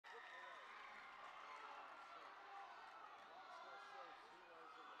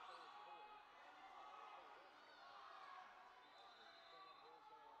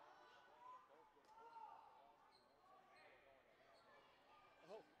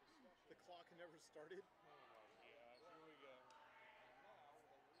never started. Oh my gosh, here we go.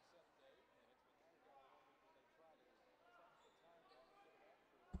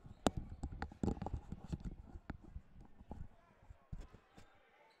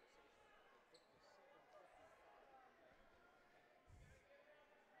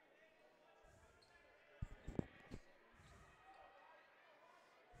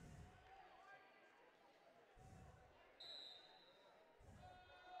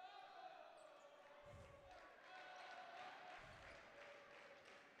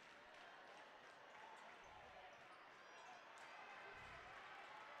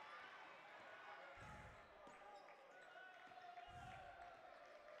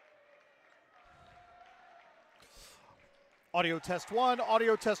 Audio test one,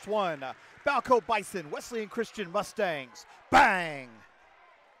 audio test one. Balko Bison, Wesleyan Christian Mustangs. Bang!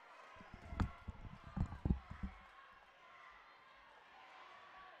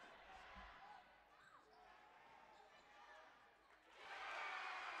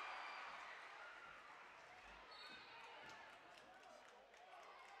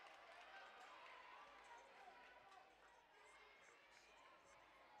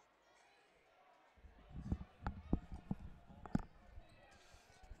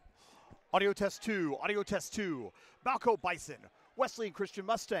 Audio test two, audio test two. Balko Bison, Wesleyan Christian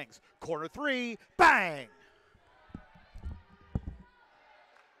Mustangs. Corner three, bang!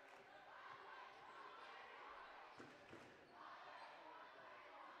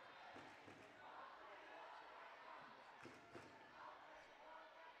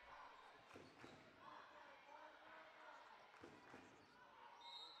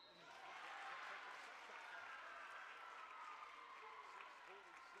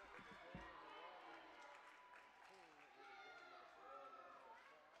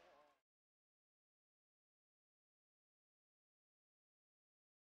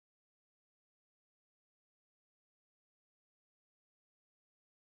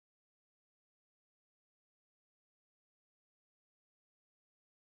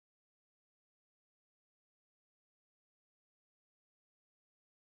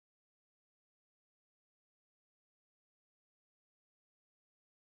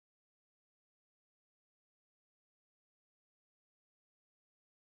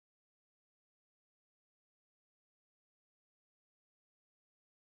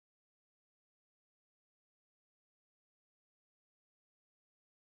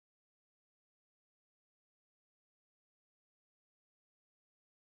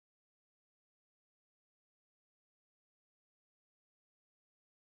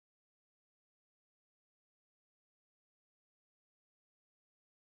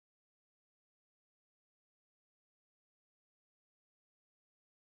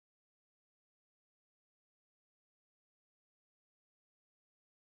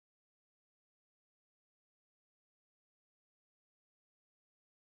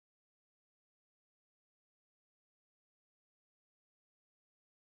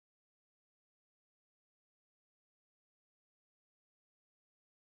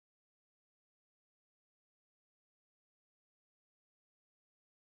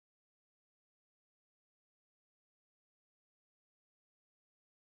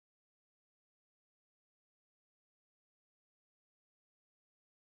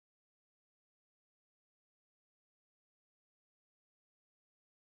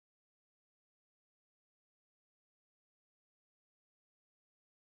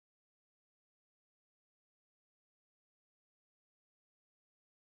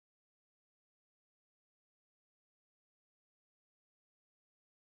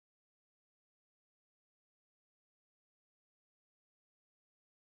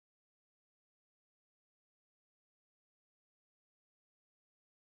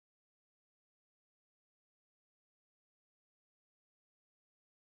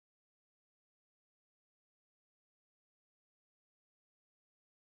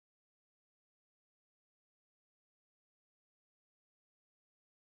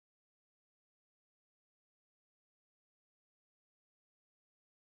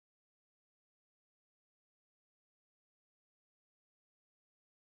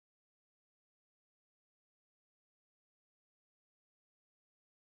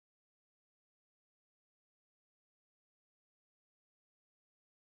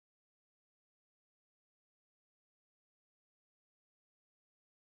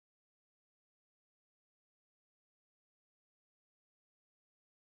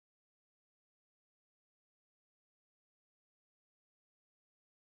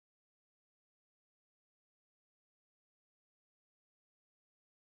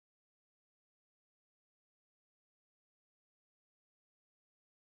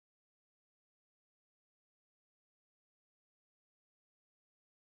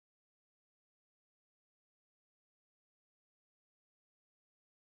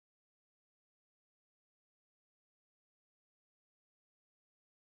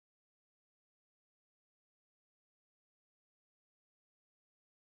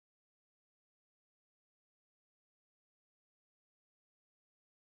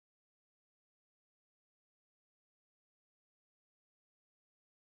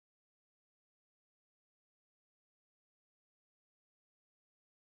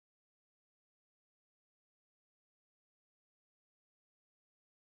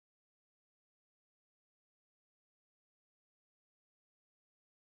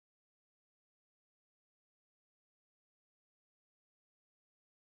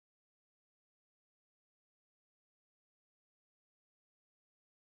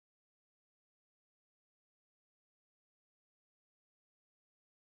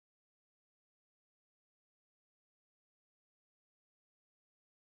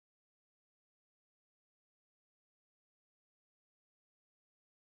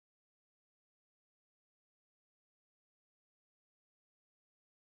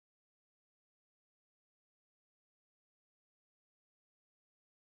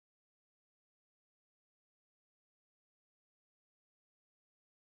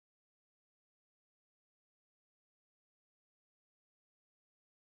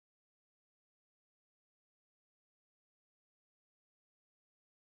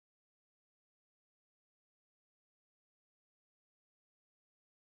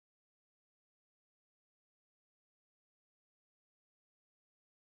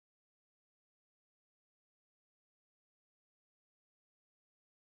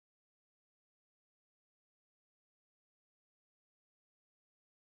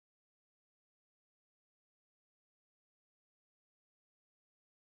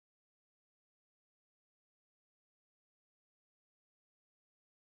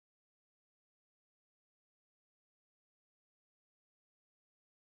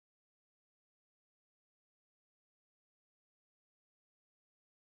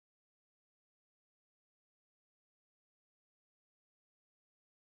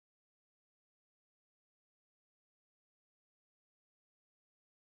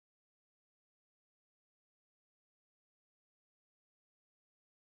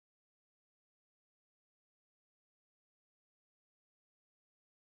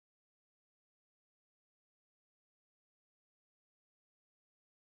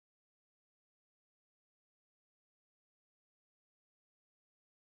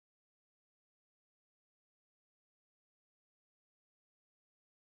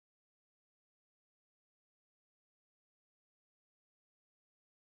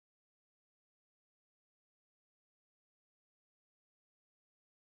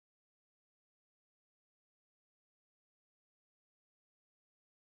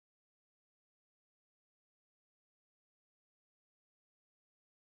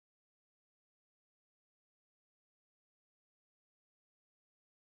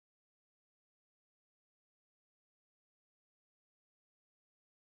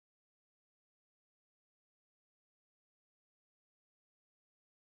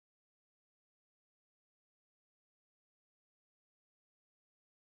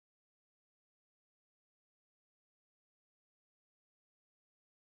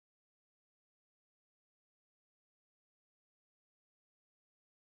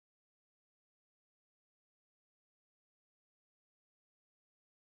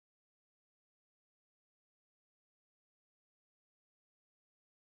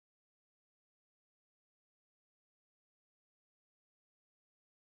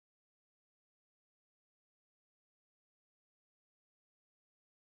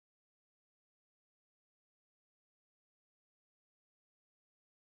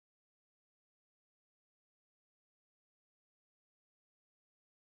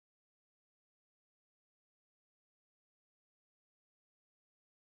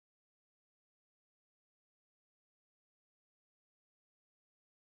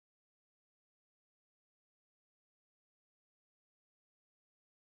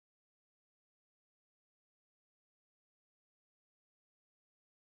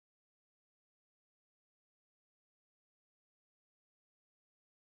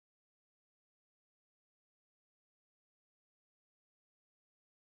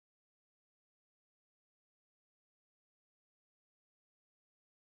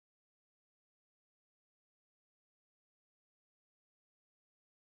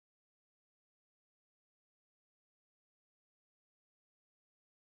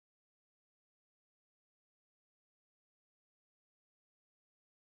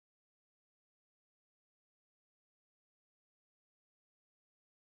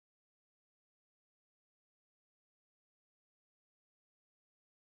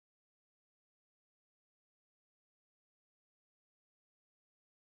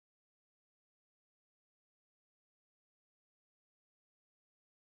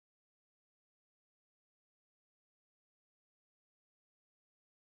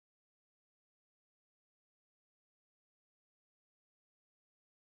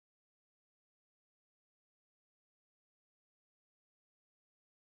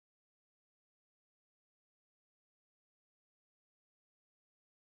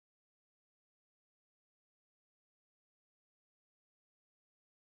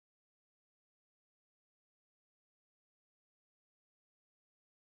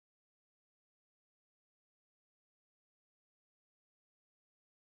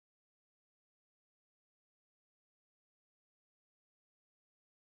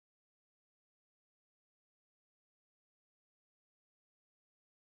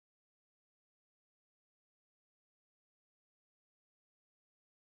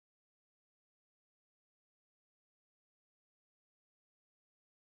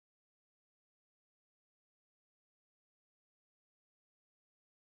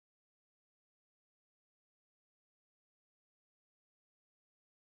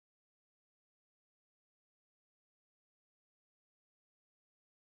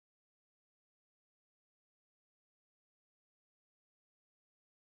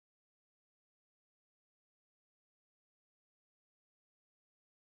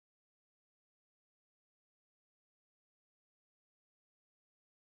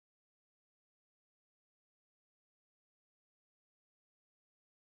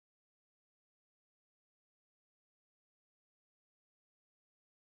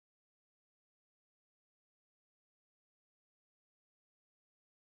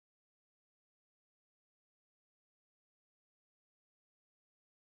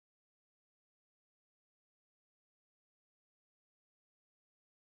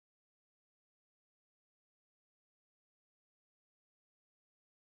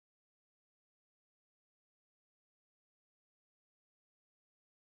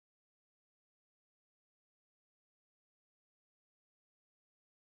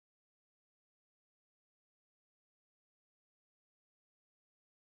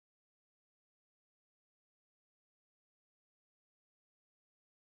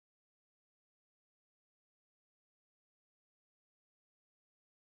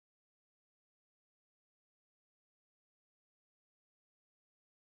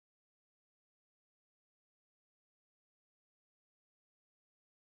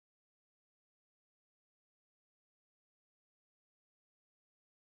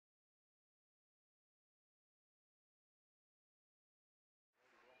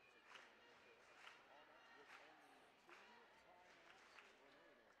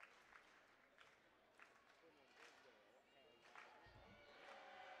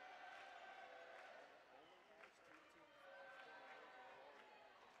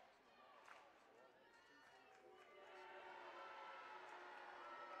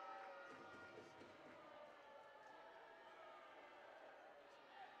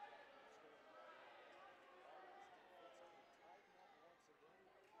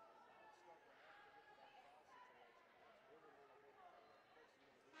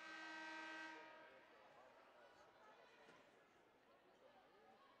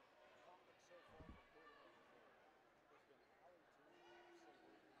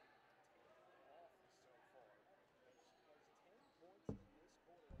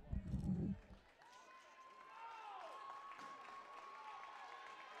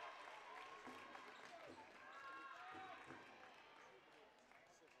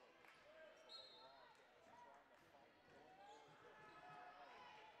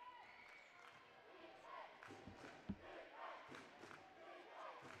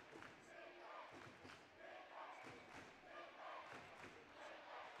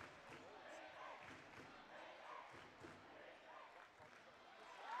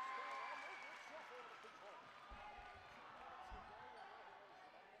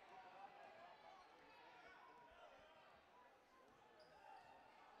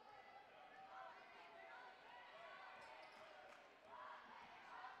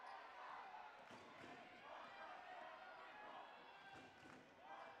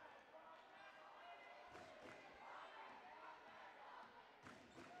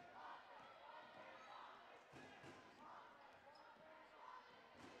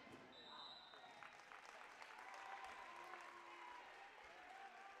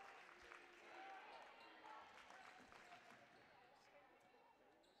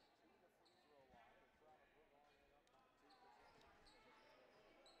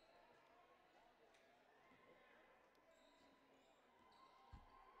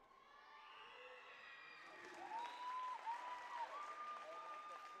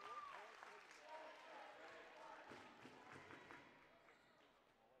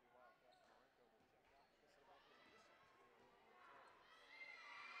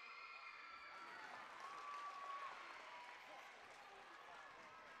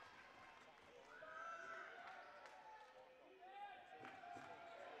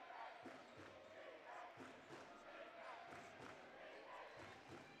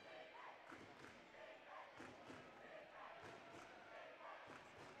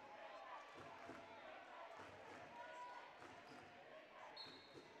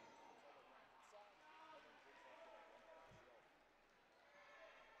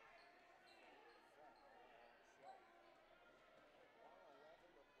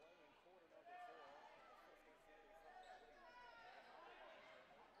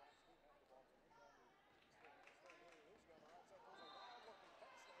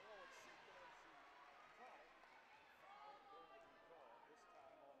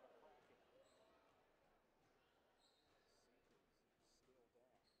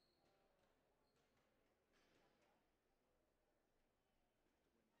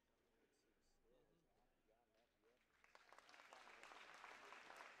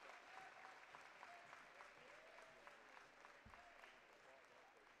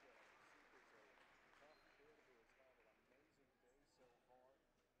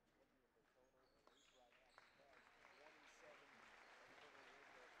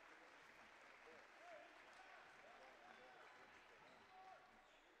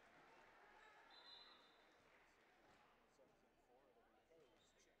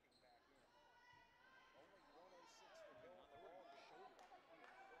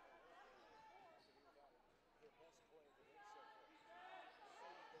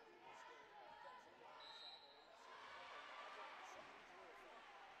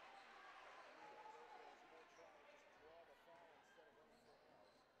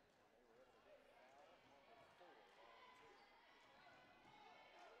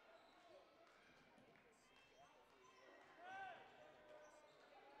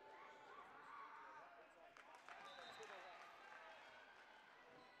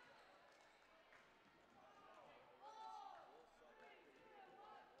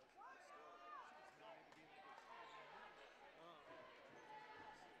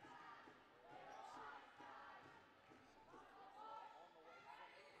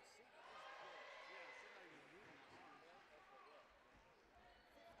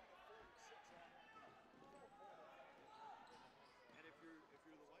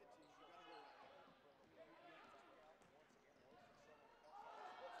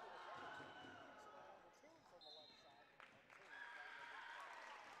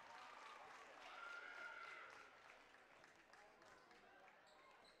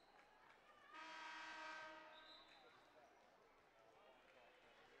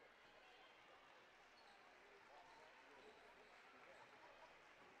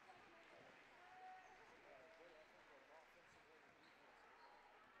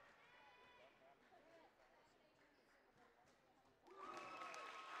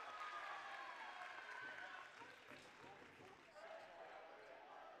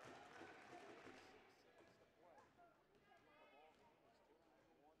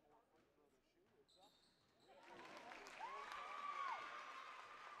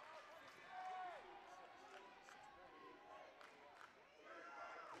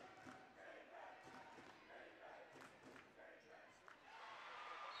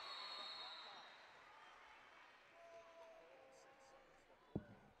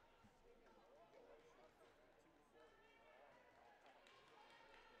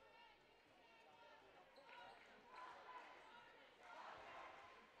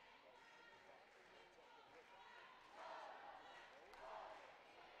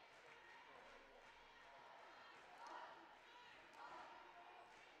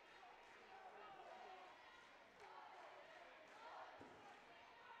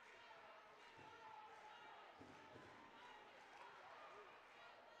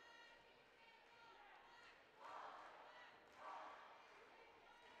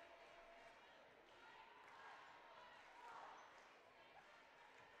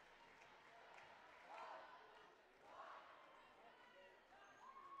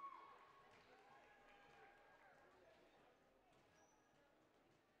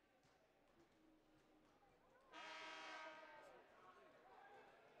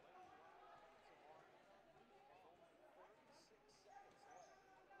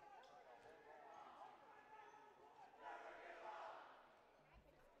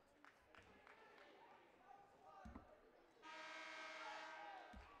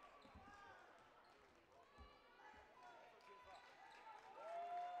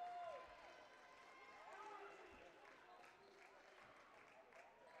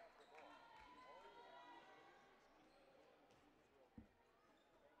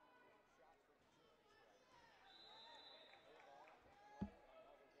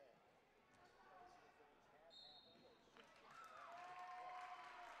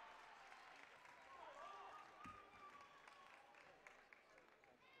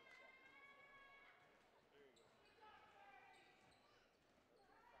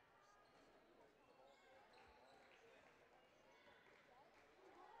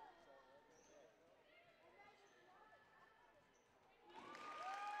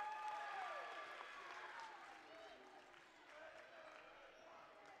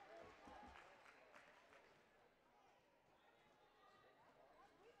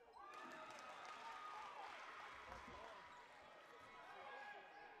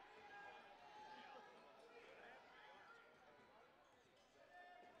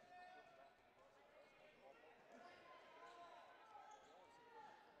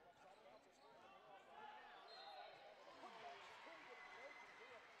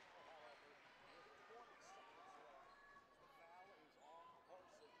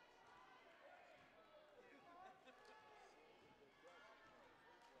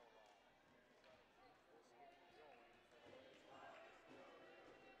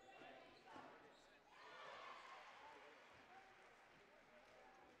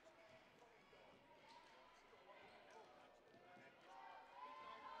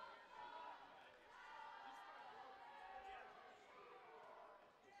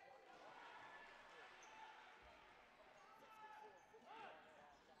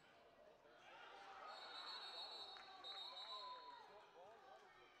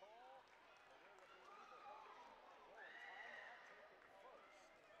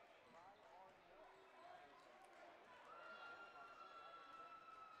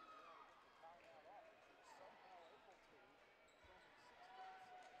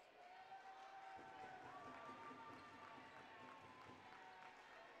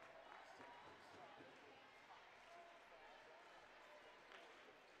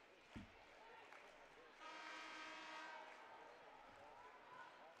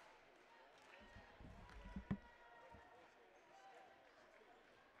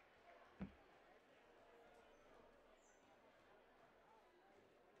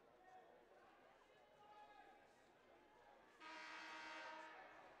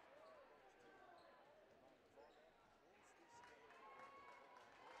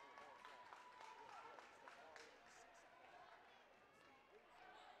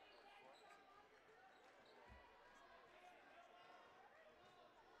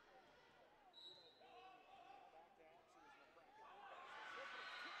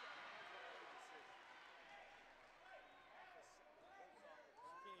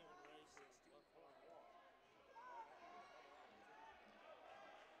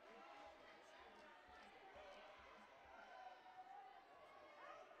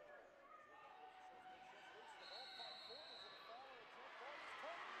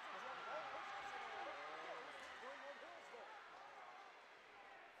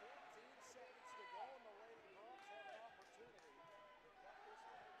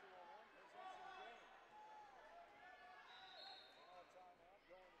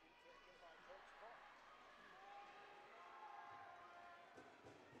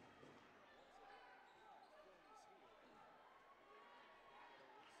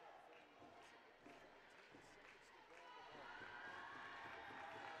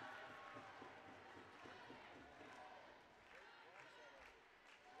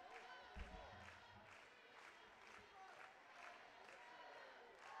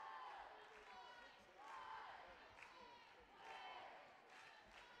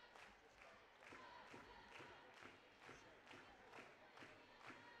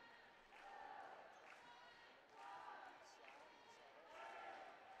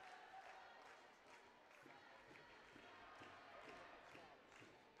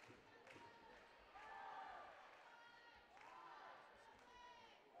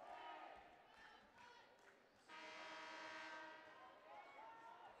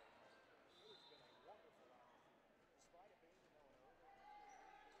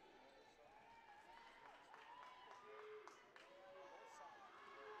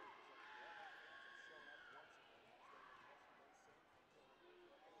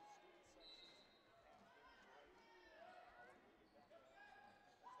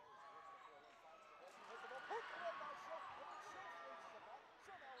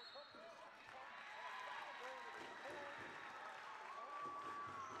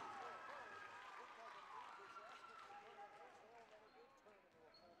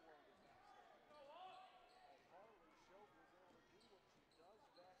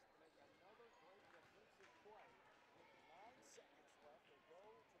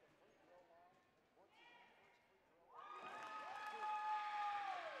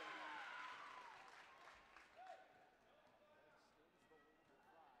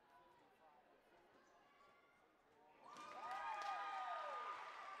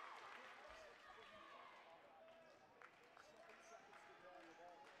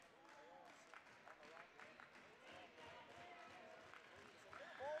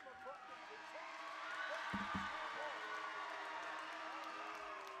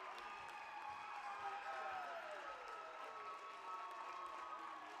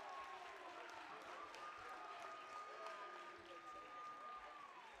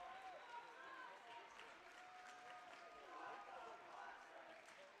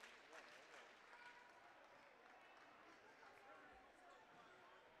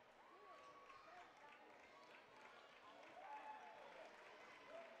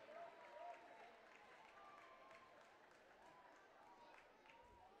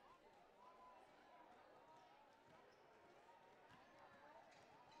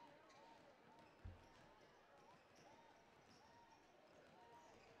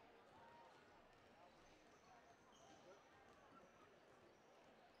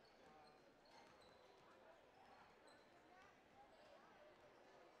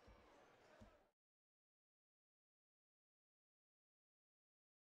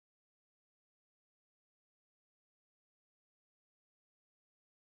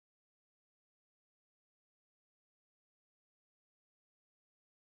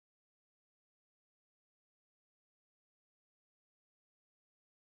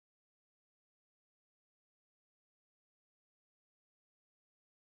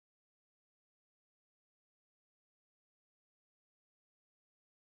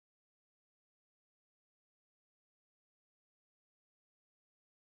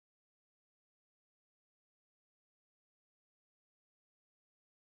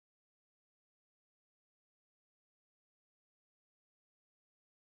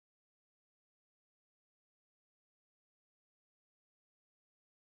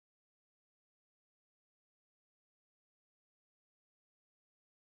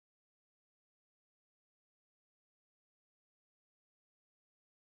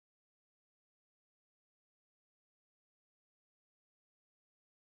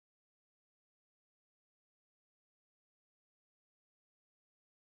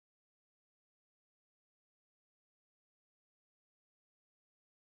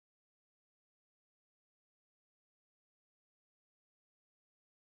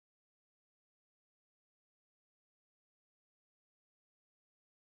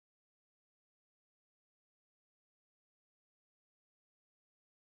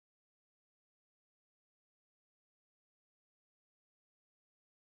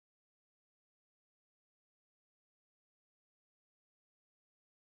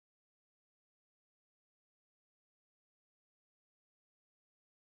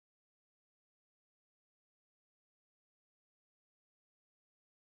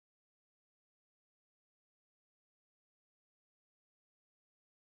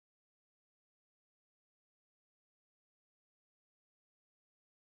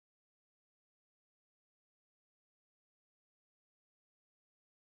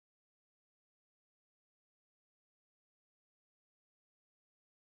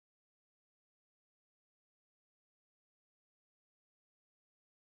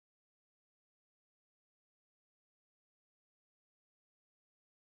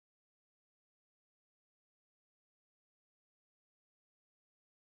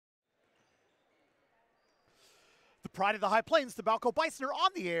 pride of the High Plains, the Balko Bison are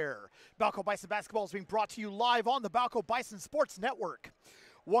on the air. Balko Bison basketball is being brought to you live on the Balko Bison Sports Network.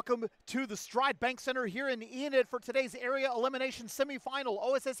 Welcome to the Stride Bank Center here in Enid for today's area elimination semifinal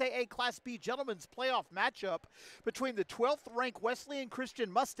OSSAA Class B gentlemen's playoff matchup between the 12th ranked Wesleyan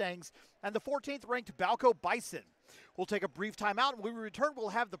Christian Mustangs and the 14th ranked Balko Bison. We'll take a brief timeout, and when we return, we'll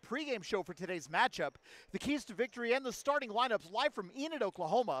have the pregame show for today's matchup, the keys to victory, and the starting lineups live from Enid,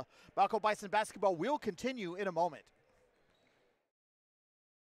 Oklahoma. Balko Bison basketball will continue in a moment.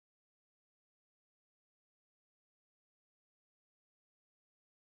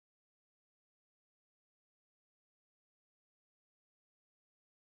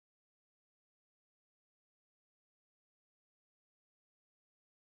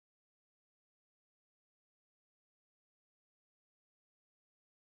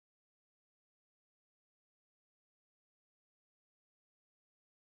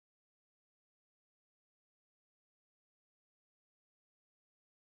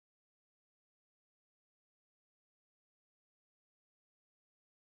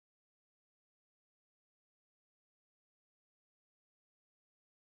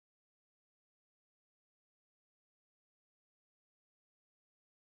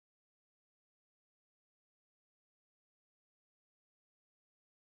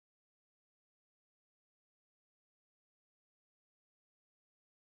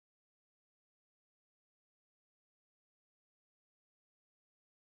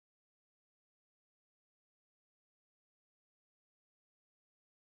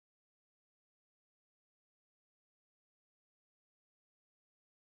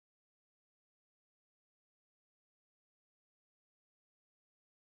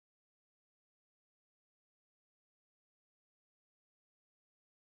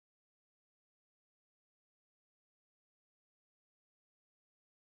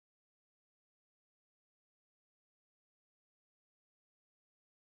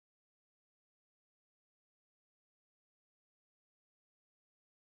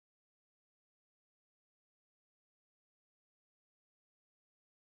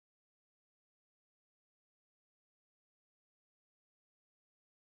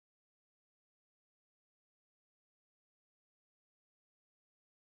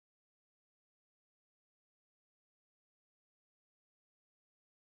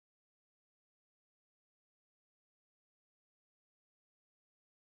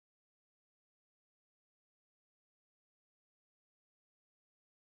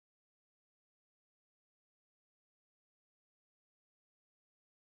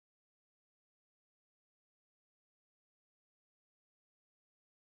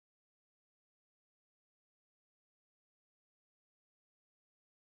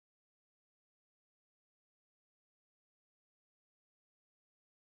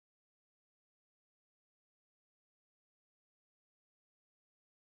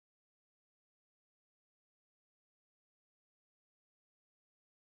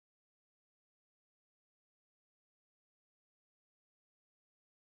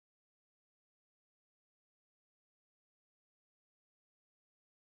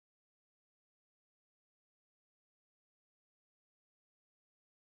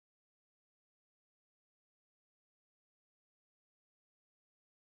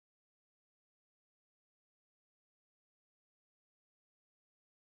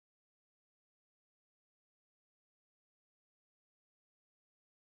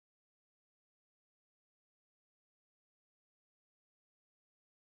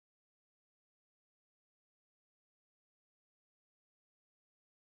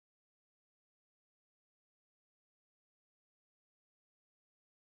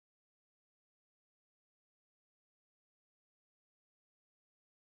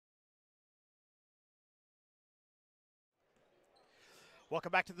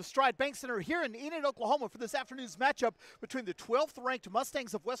 Welcome back to the Stride Bank Center here in Enid, Oklahoma for this afternoon's matchup between the 12th ranked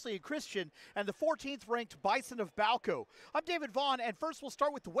Mustangs of Wesleyan Christian and the 14th ranked Bison of Balko. I'm David Vaughn, and first we'll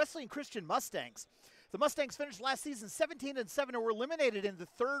start with the Wesleyan Christian Mustangs. The Mustangs finished last season 17-7 and were eliminated in the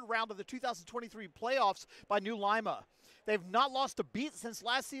third round of the 2023 playoffs by New Lima. They've not lost a beat since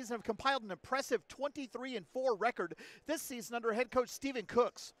last season and have compiled an impressive 23-4 record this season under head coach Stephen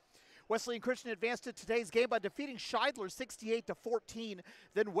Cooks. Wesleyan Christian advanced to today's game by defeating Scheidler 68-14,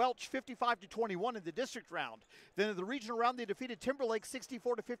 then Welch 55-21 in the district round. Then in the regional round, they defeated Timberlake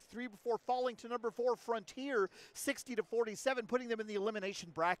 64-53 before falling to number 4 Frontier 60-47, putting them in the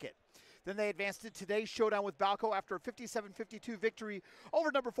elimination bracket. Then they advanced to today's showdown with Balko after a 57-52 victory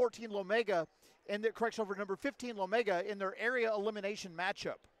over number 14 Lomega, over number 15 Lomega in their area elimination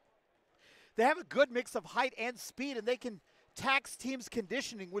matchup. They have a good mix of height and speed, and they can tax teams'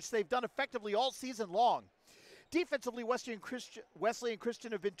 conditioning, which they've done effectively all season long. Defensively, Wesleyan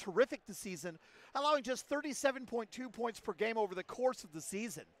Christian have been terrific this season, allowing just 37.2 points per game over the course of the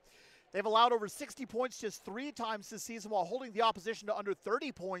season. They've allowed over 60 points just 3 times this season while holding the opposition to under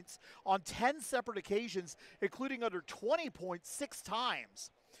 30 points on 10 separate occasions, including under 20 points 6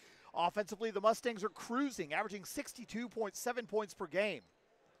 times. Offensively, the Mustangs are cruising, averaging 62.7 points per game.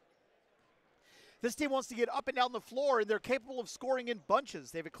 This team wants to get up and down the floor, and they're capable of scoring in bunches.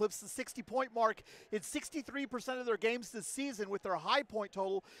 They've eclipsed the 60-point mark in 63% of their games this season, with their high point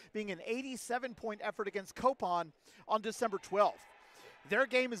total being an 87-point effort against Copan on December 12th. Their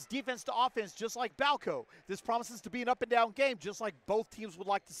game is defense to offense, just like Balko. This promises to be an up-and-down game, just like both teams would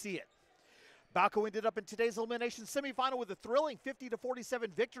like to see it. Balko ended up in today's elimination semifinal with a thrilling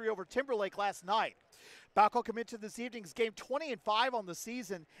 50-47 victory over Timberlake last night. Balko come into this evening's game 20-5 on the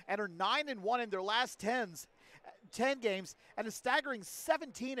season and are 9-1 in their last 10 games and a staggering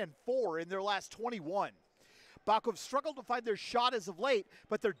 17-4 in their last 21. Balko have struggled to find their shot as of late,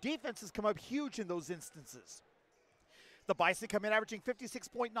 but their defense has come up huge in those instances. The Bison come in averaging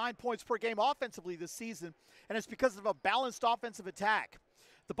 56.9 points per game offensively this season, and it's because of a balanced offensive attack.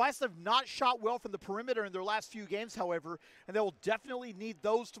 The Bison have not shot well from the perimeter in their last few games, however, and they will definitely need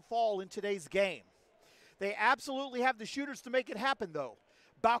those to fall in today's game. They absolutely have the shooters to make it happen, though.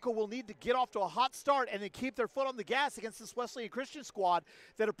 Balko will need to get off to a hot start and then keep their foot on the gas against this Wesleyan Christian squad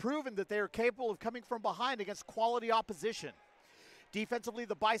that have proven that they are capable of coming from behind against quality opposition. Defensively,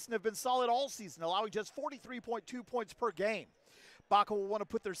 the Bison have been solid all season, allowing just 43.2 points per game. Balko will want to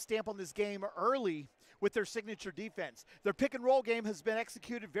put their stamp on this game early with their signature defense. Their pick-and-roll game has been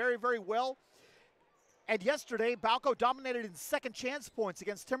executed very, very well. And yesterday, Balko dominated in second chance points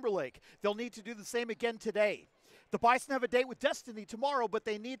against Timberlake. They'll need to do the same again today. The Bison have a date with Destiny tomorrow, but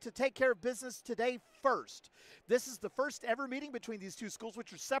they need to take care of business today first. This is the first ever meeting between these two schools,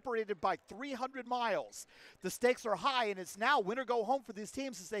 which are separated by 300 miles. The stakes are high, and it's now win or go home for these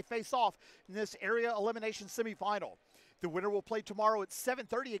teams as they face off in this area elimination semifinal. The winner will play tomorrow at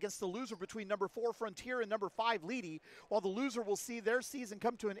 7:30 against the loser between number 4 Frontier and number 5 Leedy, while the loser will see their season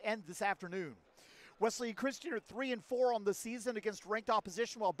come to an end this afternoon. Wesleyan Christian are 3-4 on the season against ranked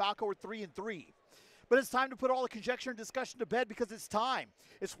opposition, while Balko are 3-3. But it's time to put all the conjecture and discussion to bed because it's time.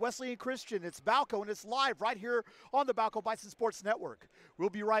 It's Wesleyan Christian, it's Balko, and it's live right here on the Balko Bison Sports Network. We'll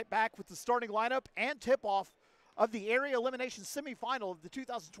be right back with the starting lineup and tip-off of the area elimination semifinal of the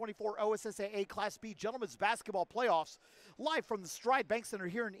 2024 OSSAA Class B Gentlemen's Basketball Playoffs, live from the Stride Bank Center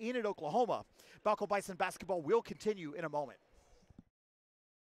here in Enid, Oklahoma. Balko Bison basketball will continue in a moment.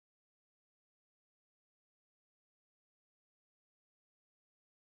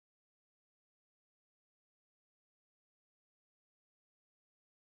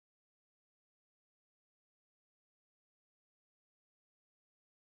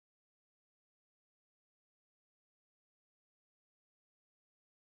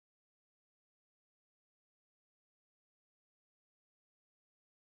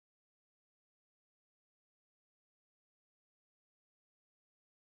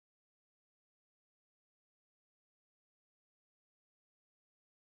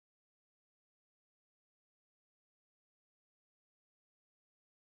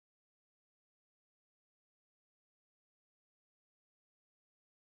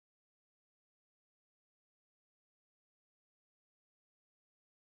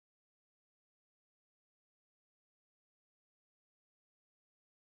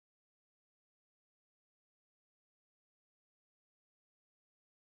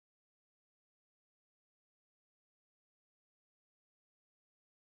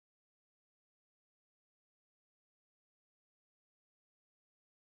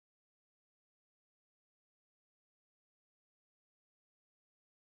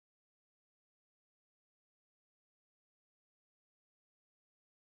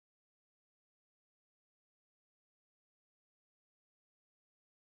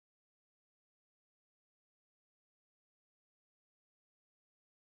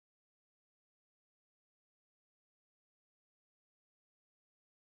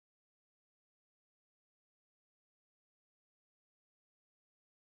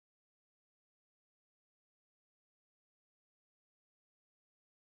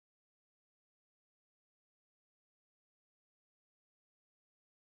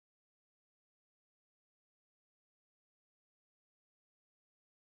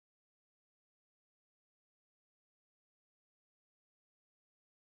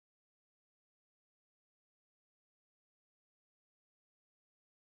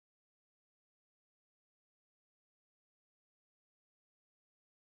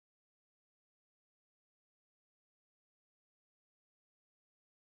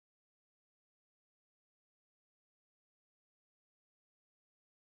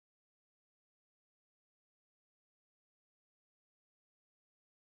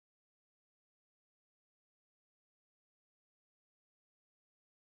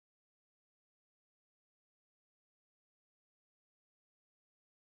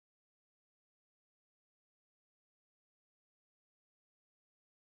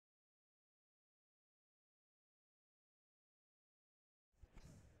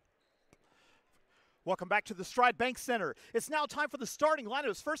 Welcome back to the Stride Bank Center. It's now time for the starting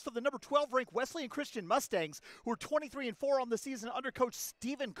lineups. First for the number 12 ranked Wesleyan Christian Mustangs, who are 23-4 on the season under coach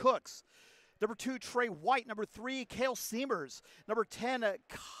Stephen Cooks. Number 2, Trey White. Number 3, Cale Seamers. Number 10,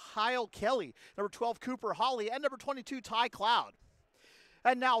 Kyle Kelly. Number 12, Cooper Holly. And number 22, Ty Cloud.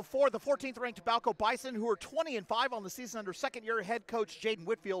 And now for the 14th ranked Balko Bison, who are 20-5 on the season under second-year head coach Jaden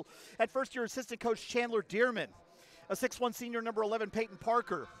Whitfield and first-year assistant coach Chandler Dearman. A 6'1 senior, number 11, Peyton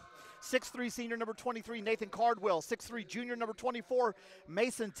Parker. 6'3 senior, number 23, Nathan Cardwell. 6'3 junior, number 24,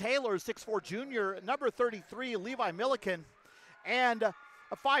 Mason Taylor. 6'4 junior, number 33, Levi Milliken. And a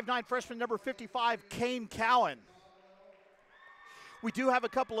 5'9 freshman, number 55, Kane Cowan. We do have a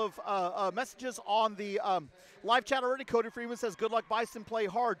couple of messages on the live chat already. Cody Freeman says, good luck, Bison, play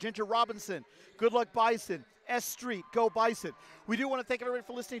hard. Ginger Robinson, good luck, Bison. S Street, go Bison. We do want to thank everybody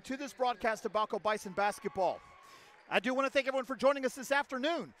for listening to this broadcast of Balko Bison basketball. I do want to thank everyone for joining us this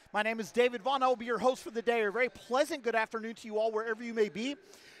afternoon. My name is David Vaughn. I will be your host for the day. A very pleasant good afternoon to you all wherever you may be.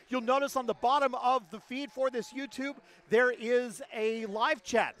 You'll notice on the bottom of the feed for this YouTube, there is a live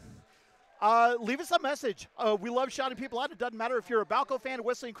chat. Leave us a message. We love shouting people out. It doesn't matter if you're a Balko fan, a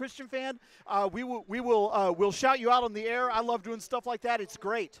Wesleyan Christian fan. We'll shout you out on the air. I love doing stuff like that. It's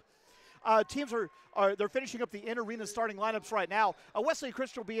great. Teams they're finishing up the in-arena starting lineups right now. Wesleyan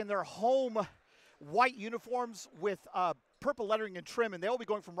Christian will be in their home white uniforms with purple lettering and trim, and they'll be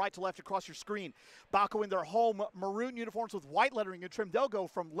going from right to left across your screen. Balko in their home maroon uniforms with white lettering and trim. They'll go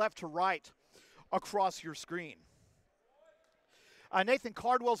from left to right across your screen. Nathan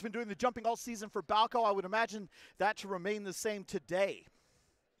Cardwell's been doing the jumping all season for Balko. I would imagine that to remain the same today.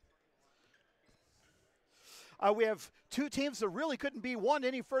 We have two teams that really couldn't be one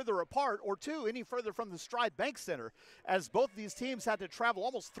any further apart or two any further from the Stride Bank Center, as both of these teams had to travel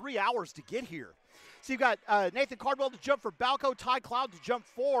almost 3 hours to get here. So you've got Nathan Cardwell to jump for Balko, Ty Cloud to jump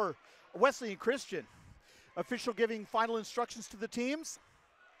for Wesleyan Christian. Official giving final instructions to the teams.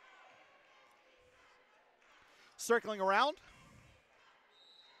 Circling around.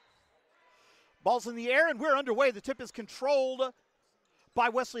 Ball's in the air, and we're underway. The tip is controlled by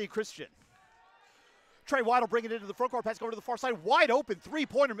Wesleyan Christian. Trey White will bring it into the front court, pass over to the far side. Wide open,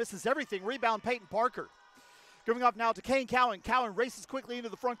 three-pointer, misses everything. Rebound, Peyton Parker. Giving up now to Kane Cowan. Cowan races quickly into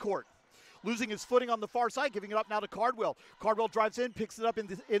the front court. Losing his footing on the far side, giving it up now to Cardwell. Cardwell drives in, picks it up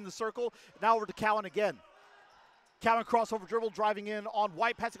in the circle. Now over to Cowan again. Cowan crossover dribble, driving in on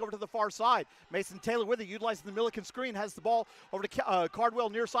White, passing over to the far side. Mason Taylor with it, utilizing the Milliken screen, has the ball over to Cardwell,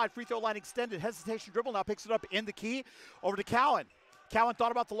 near side, free throw line extended. Hesitation dribble, now picks it up in the key. Over to Cowan. Cowan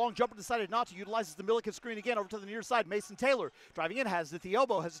thought about the long jumper, decided not to, utilizes the Milliken screen again, over to the near side. Mason Taylor driving in, has it at the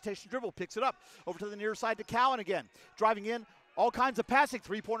elbow, hesitation dribble, picks it up. Over to the near side to Cowan again. Driving in, all kinds of passing,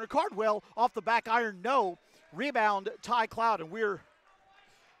 three-pointer Cardwell, off the back iron, no. Rebound, Ty Cloud, and we're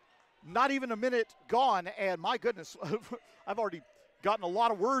not even a minute gone, and my goodness, I've already gotten a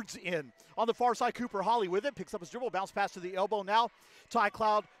lot of words in. On the far side, Cooper Holly with it, picks up his dribble, bounce pass to the elbow now. Ty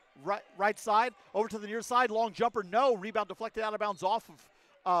Cloud, right side, over to the near side, long jumper, no. Rebound deflected out of bounds off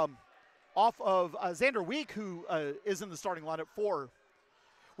of Xander Week, who is in the starting lineup for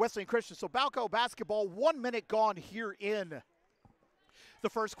Wesleyan Christian. So Balko basketball, 1 minute gone here in the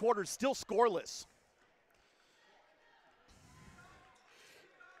first quarter, still scoreless.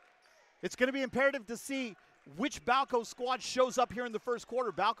 It's going to be imperative to see which Balko squad shows up here in the first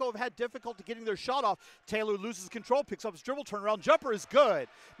quarter. Balko have had difficulty getting their shot off. Taylor loses control, picks up his dribble, turnaround jumper is good.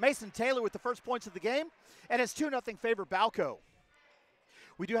 Mason Taylor with the first points of the game, and it's 2-0 favor Balko.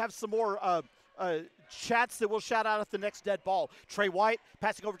 We do have some more chats that we'll shout out at the next dead ball. Trey White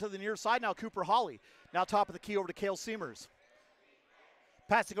passing over to the near side, now Cooper Holly. Now top of the key over to Cale Seamers.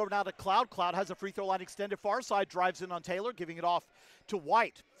 Passing over now to Cloud. Cloud has a free throw line extended far side, drives in on Taylor, giving it off to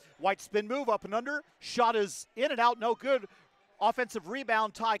White. White spin move up and under. Shot is in and out, no good. Offensive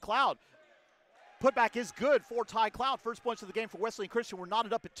rebound, Ty Cloud. Putback is good for Ty Cloud. First points of the game for Wesleyan Christian. We're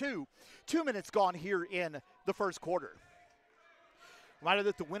knotted up at 2. 2 minutes gone here in the first quarter. Reminder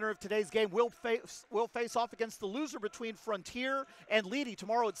that the winner of today's game will face off against the loser between Frontier and Leedy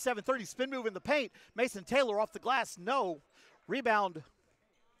tomorrow at 7:30. Spin move in the paint. Mason Taylor off the glass, no. Rebound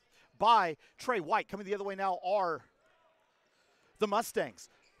by Trey White. Coming the other way now are the Mustangs.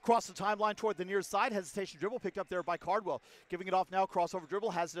 Cross the timeline toward the near side. Hesitation dribble picked up there by Cardwell. Giving it off now. Crossover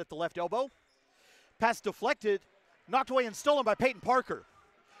dribble. Has it at the left elbow. Pass deflected. Knocked away and stolen by Peyton Parker.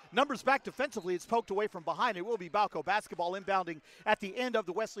 Numbers back defensively. It's poked away from behind. It will be Balko basketball inbounding at the end of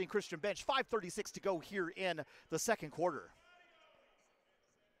the Wesleyan Christian bench. 5:36 to go here in the second quarter.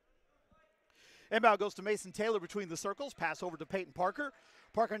 Inbound goes to Mason Taylor between the circles. Pass over to Peyton Parker.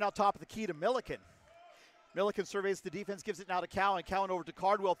 Parker now top of the key to Milliken. Milliken surveys the defense, gives it now to Cowan. Cowan over to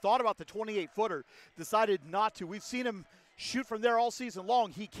Cardwell. Thought about the 28-footer, decided not to. We've seen him shoot from there all season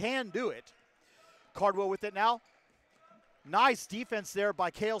long. He can do it. Cardwell with it now. Nice defense there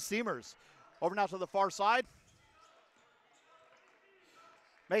by Cale Seamers. Over now to the far side.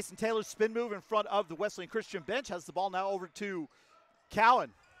 Mason Taylor's spin move in front of the Wesleyan Christian bench. Has the ball now over to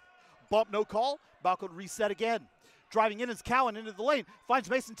Cowan. Bump, no call. Balko to reset again. Driving in is Cowan into the lane. Finds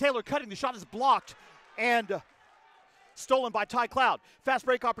Mason Taylor cutting. The shot is blocked and stolen by Ty Cloud. Fast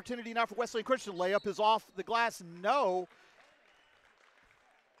break opportunity now for Wesleyan Christian. Layup is off the glass. No.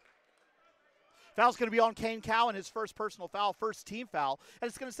 Foul's going to be on Kane Cowan, his first personal foul, first team foul. And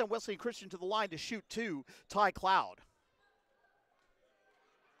it's going to send Wesleyan Christian to the line to shoot to Ty Cloud.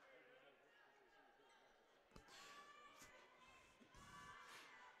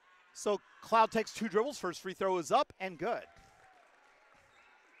 So Cloud takes 2 dribbles. First free throw is up and good.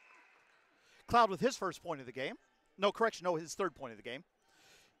 Cloud with his first point of the game. No, correction, no, his third point of the game.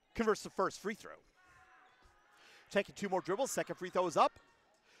 Converts the first free throw. Taking 2 more dribbles. Second free throw is up.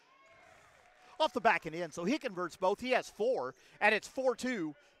 Off the back and in, so he converts both. He has 4, and it's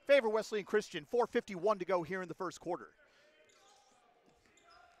 4-2. Favor Wesleyan Christian. 4:51 to go here in the first quarter.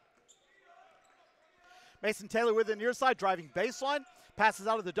 Mason Taylor with the near side, driving baseline. Passes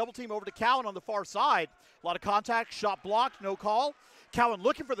out of the double team over to Cowan on the far side. A lot of contact, shot blocked, no call. Cowan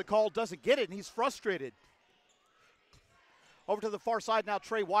looking for the call, doesn't get it, and he's frustrated. Over to the far side now,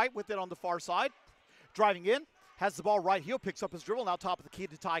 Trey White with it on the far side. Driving in, has the ball right heel, picks up his dribble, now top of the key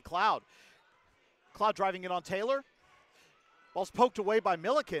to Ty Cloud. Cloud driving in on Taylor. Ball's poked away by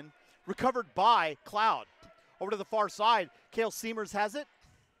Milliken, recovered by Cloud. Over to the far side, Cale Seamers has it.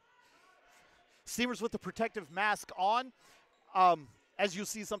 Seamers with the protective mask on. As you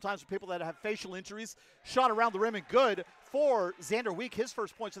see sometimes with people that have facial injuries. Shot around the rim and good for Xander Week, his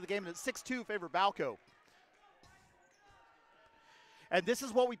first points of the game, and it's 6-2 favor Balko. And this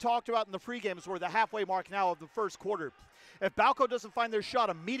is what we talked about in the pregame, is we're the halfway mark now of the first quarter. If Balko doesn't find their shot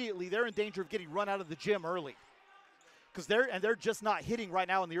immediately, they're in danger of getting run out of the gym early. Because they're just not hitting right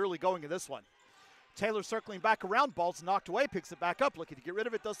now in the early going of this one. Taylor circling back around, ball's knocked away, picks it back up, looking to get rid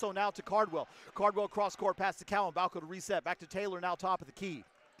of it, does so now to Cardwell. Cardwell cross court, pass to Cowan, Balko to reset, back to Taylor, now top of the key.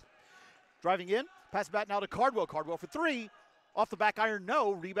 Driving in, pass back now to Cardwell. Cardwell for 3, off the back iron,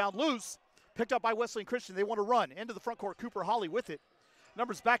 no, rebound loose. Picked up by Wesleyan Christian, they want to run. Into the front court, Cooper Holly with it.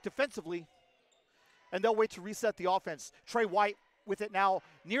 Numbers back defensively, and they'll wait to reset the offense. Trey White with it now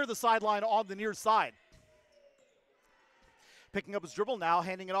near the sideline on the near side. Picking up his dribble now,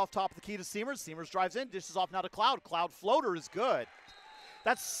 handing it off top of the key to Seamers. Seamers drives in, dishes off now to Cloud. Cloud floater is good.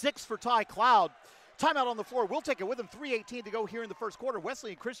 That's 6 for Ty Cloud. Timeout on the floor. We'll take it with him. 3:18 to go here in the first quarter.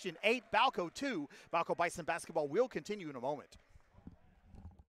 Wesleyan Christian 8, Balko 2. Balko Bison basketball will continue in a moment.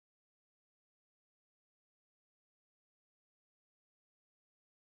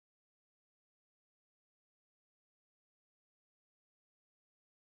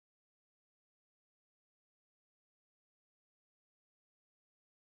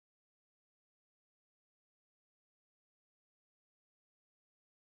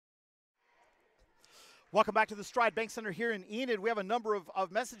 Welcome back to the Stride Bank Center here in Enid. We have a number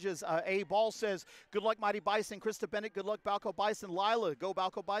of messages. A Ball says, good luck, Mighty Bison. Krista Bennett, good luck, Balko Bison. Lila, go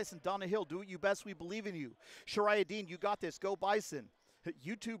Balko Bison. Donna Hill, do what you best. We believe in you. Shariah Dean, you got this. Go Bison.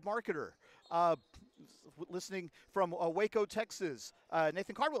 YouTube marketer. Listening from Waco, Texas.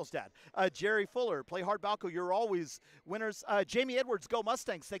 Nathan Cardwell's dad. Jerry Fuller, play hard, Balko. You're always winners. Jamie Edwards, go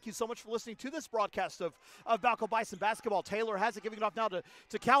Mustangs. Thank you so much for listening to this broadcast of Balko Bison basketball. Taylor has it, giving it off now to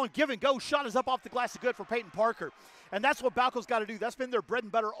Cowan. Give and go. Shot is up off the glass. Good for Peyton Parker. And that's what Balko's got to do. That's been their bread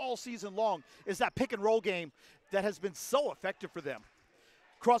and butter all season long, is that pick and roll game that has been so effective for them.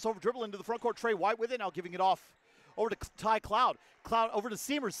 Crossover dribble into the front court. Trey White with it, now giving it off over to Ty Cloud. Cloud over to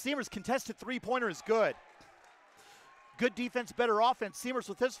Seamers. Seamers contested three-pointer is good. Good defense, better offense. Seamers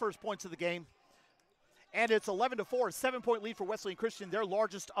with his first points of the game. And it's 11-4, a 7-point lead for Wesleyan Christian, their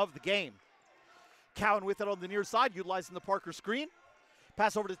largest of the game. Cowan with it on the near side, utilizing the Parker screen.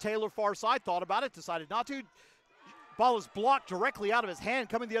 Pass over to Taylor, far side. Thought about it, decided not to. Ball is blocked directly out of his hand,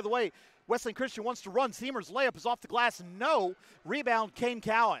 coming the other way. Wesleyan Christian wants to run. Seamers' layup is off the glass. No. Rebound, Kane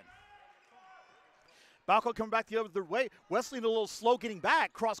Cowan. Balko coming back the other way. Wesleyan a little slow getting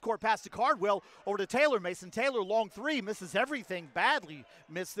back. Cross-court pass to Cardwell. Over to Taylor. Mason Taylor, long 3. Misses everything. Badly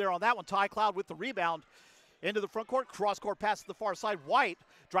missed there on that one. Ty Cloud with the rebound. Into the front court. Cross-court pass to the far side. White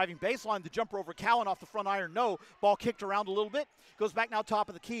driving baseline. The jumper over Cowan off the front iron. No. Ball kicked around a little bit. Goes back now top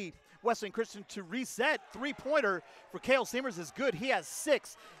of the key. Wesleyan Christian to reset. Three-pointer for Cale Seamers is good. He has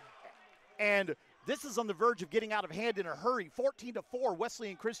 6. And This is on the verge of getting out of hand in a hurry. 14-4,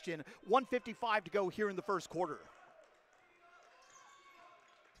 Wesleyan Christian, 1:55 to go here in the first quarter.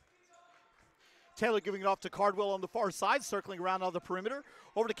 Taylor giving it off to Cardwell on the far side, circling around on the perimeter.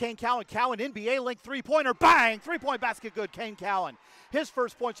 Over to Kane Cowan. Cowan, NBA link three-pointer. Bang! Three-point basket good. Kane Cowan. His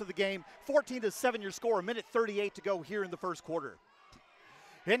first points of the game. 14-7 your score. A minute 38 to go here in the first quarter.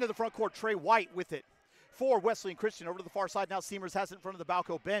 Into the front court, Trey White with it for Wesleyan Christian. Over to the far side now, Seamers has it in front of the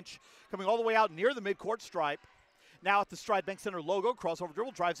Balko bench. Coming all the way out near the midcourt stripe. Now at the Stride Bank Center logo, crossover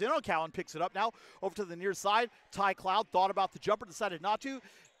dribble, drives in on Cowan, picks it up now. Over to the near side, Ty Cloud thought about the jumper, decided not to.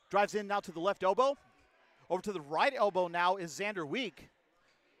 Drives in now to the left elbow. Over to the right elbow now is Xander Week.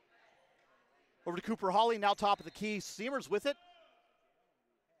 Over to Cooper Hawley, now top of the key. Seamers with it.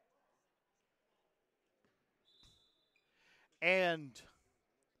 And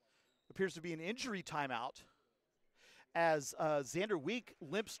appears to be an injury timeout as Xander Week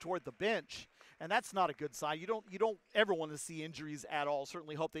limps toward the bench. And that's not a good sign. You don't ever want to see injuries at all.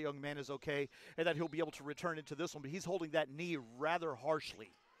 Certainly hope the young man is okay and that he'll be able to return into this one. But he's holding that knee rather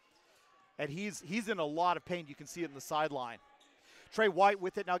harshly. And he's in a lot of pain. You can see it in the sideline. Trey White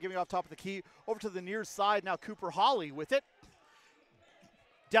with it, now giving off top of the key. Over to the near side, now Cooper Hawley with it.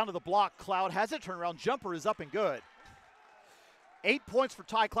 Down to the block, Cloud has it. Turnaround jumper is up and good. 8 points for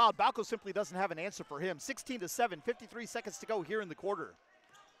Ty Cloud. Balko simply doesn't have an answer for him. 16-7, 53 seconds to go here in the quarter.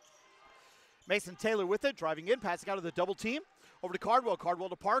 Mason Taylor with it, driving in, passing out of the double team. Over to Cardwell, Cardwell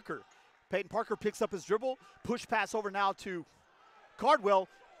to Parker. Peyton Parker picks up his dribble. Push pass over now to Cardwell.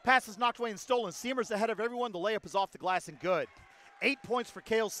 Pass is knocked away and stolen. Seamers ahead of everyone. The layup is off the glass and good. 8 points for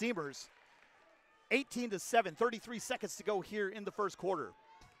Cale Seamers. 18-7, 33 seconds to go here in the first quarter.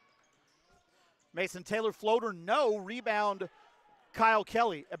 Mason Taylor floater, no. Rebound, Kyle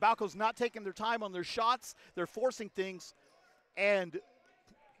Kelly. Balko's not taking their time on their shots. They're forcing things, and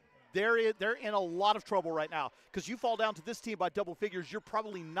they're in a lot of trouble right now because you fall down to this team by double figures, you're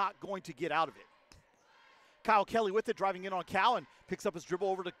probably not going to get out of it. Kyle Kelly with it, driving in on Cowan. Picks up his dribble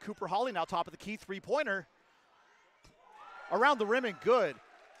over to Cooper Hawley, now top of the key, three-pointer. Around the rim and good.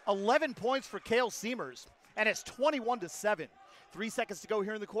 11 points for Cale Seamers, and it's 21-7. 3 seconds to go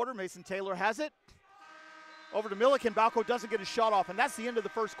here in the quarter. Mason Taylor has it. Over to Milliken. Balko doesn't get a shot off, and that's the end of the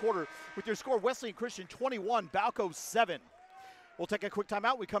first quarter. With your score, Wesleyan Christian 21, Balko 7. We'll take a quick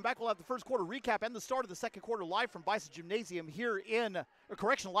timeout. We come back, we'll have the first quarter recap and the start of the second quarter live from Bison Gymnasium here in,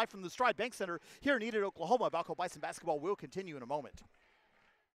 live from the Stride Bank Center here in Enid, Oklahoma. Balko Bison basketball will continue in a moment.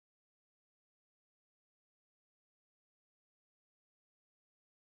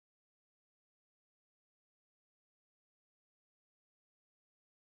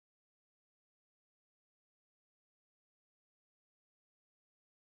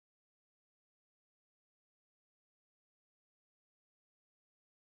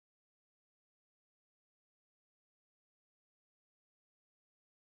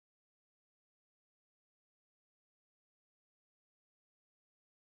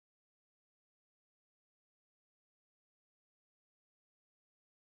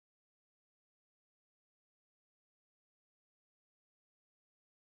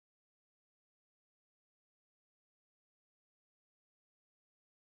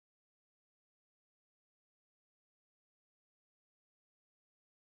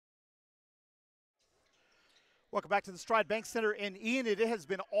 Welcome back to the Stride Bank Center in Enid. It has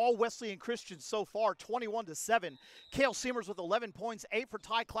been all Wesleyan Christian so far, 21-7. Cale Seamers with 11 points, 8 for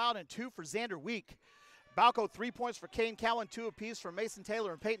Ty Cloud and 2 for Xander Week. Balko 3 points for Kane Cowan, 2 apiece for Mason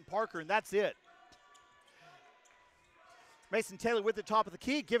Taylor and Peyton Parker, and that's it. Mason Taylor with the top of the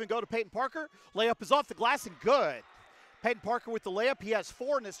key, give and go to Peyton Parker. Layup is off the glass and good. Peyton Parker with the layup. He has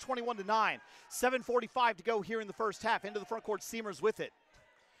 4 and it's 21-9. 7:45 to go here in the first half. Into the front court, Seamers with it.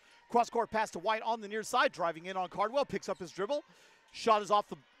 Cross-court pass to White on the near side, driving in on Cardwell, picks up his dribble. Shot is off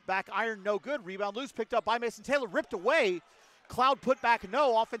the back iron, no good. Rebound loose, picked up by Mason Taylor, ripped away. Cloud put back,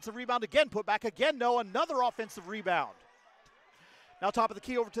 no. Offensive rebound again, put back again, no. Another offensive rebound. Now top of the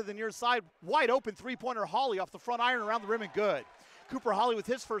key over to the near side. Wide open three-pointer Hawley off the front iron around the rim and good. Cooper Hawley with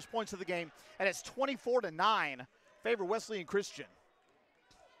his first points of the game, and it's 24-9. Favor Wesleyan Christian.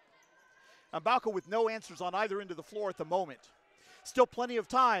 And Balko with no answers on either end of the floor at the moment. Still plenty of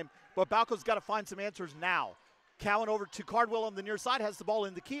time, but Balko's got to find some answers now. Cowan over to Cardwell on the near side, has the ball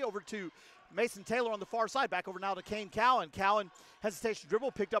in the key, over to Mason Taylor on the far side, back over now to Kane Cowan. Cowan, hesitation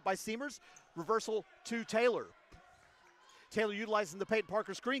dribble, picked up by Seamers. Reversal to Taylor. Taylor utilizing the Peyton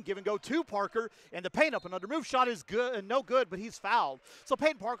Parker screen, give and go to Parker, and the paint up and under move shot is good and no good, but he's fouled. So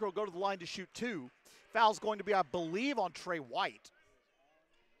Peyton Parker will go to the line to shoot 2. Foul's going to be, I believe, on Trey White.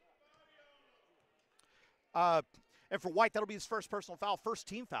 And for White, that'll be his first personal foul, first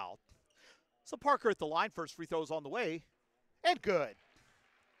team foul. So Parker at the line, first free throw is on the way, and good.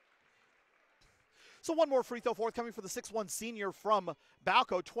 So one more free throw forthcoming for the 6'1 senior from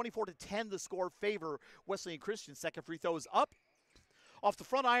Balko. 24-10 the score favor Wesleyan Christian. Second free throw is up, off the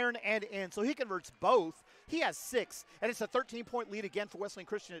front iron and in. So he converts both. He has 6, and it's a 13-point lead again for Wesleyan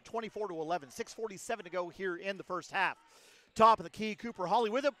Christian at 24-11. 6:47 to go here in the first half. Top of the key, Cooper Hawley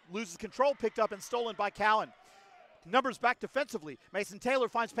with it, loses control, picked up and stolen by Cowan. Numbers back defensively. Mason Taylor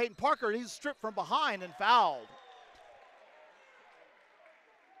finds Peyton Parker, and he's stripped from behind and fouled.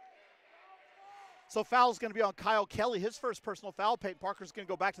 So foul's going to be on Kyle Kelly, his first personal foul. Peyton Parker's going to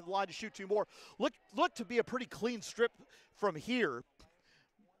go back to the line to shoot 2 more. Look to be a pretty clean strip from here.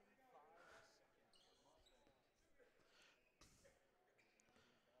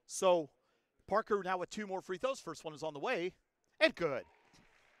 So Parker now with 2 more free throws. First one is on the way, and good.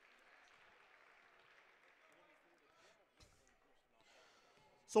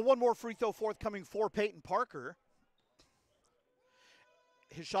 So one more free throw forthcoming for Peyton Parker.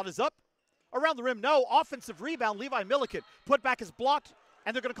 His shot is up. Around the rim, no. Offensive rebound, Levi Milliken. Put back is blocked,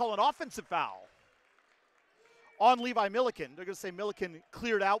 and they're going to call an offensive foul on Levi Milliken. They're going to say Milliken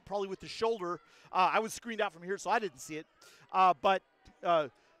cleared out, probably with the shoulder. I was screened out from here, so I didn't see it. But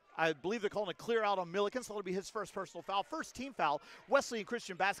I believe they're calling a clear out on Milliken, so that'll be his first personal foul. First team foul. Wesleyan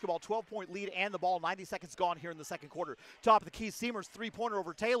Christian basketball, 12-point lead and the ball. 90 seconds gone here in the second quarter. Top of the key, Seamers, three-pointer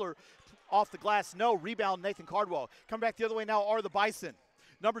over Taylor. Off the glass, no. Rebound, Nathan Cardwell. Coming back the other way now are the Bison.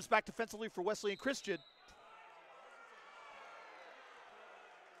 Numbers back defensively for Wesleyan Christian.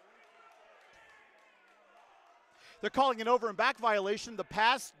 They're calling an over and back violation. The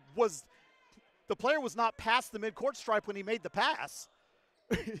player was not past the midcourt stripe when he made the pass.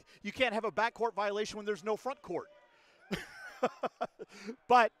 You can't have a backcourt violation when there's no front court.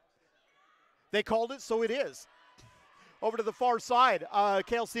 But they called it, so it is. Over to the far side,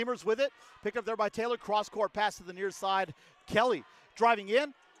 Cale Seamers with it. Picked up there by Taylor. Cross-court pass to the near side. Kelly driving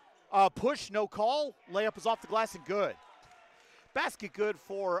in. Push, no call. Layup is off the glass and good. Basket good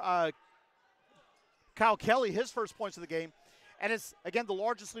for Kyle Kelly, his first points of the game. And it's, again, the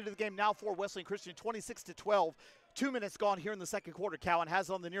largest lead of the game now for Wesleyan Christian, 26-12. 2 minutes gone here in the second quarter. Cowan has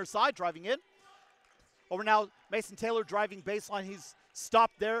it on the near side, driving in. Over now, Mason Taylor driving baseline. He's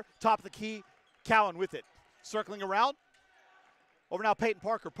stopped there, top of the key. Cowan with it. Circling around. Over now, Peyton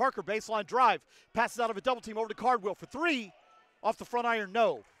Parker. Parker, baseline drive. Passes out of a double team over to Cardwell for 3. Off the front iron,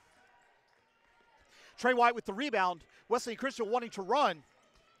 no. Trey White with the rebound. Wesleyan Christian wanting to run.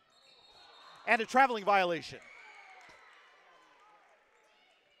 And a traveling violation.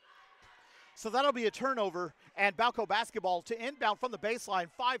 So that'll be a turnover, and Balko basketball to inbound from the baseline.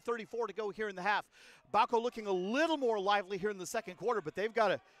 5:34 to go here in the half. Balko looking a little more lively here in the second quarter, but they've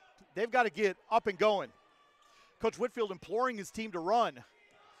got to get up and going. Coach Whitfield imploring his team to run.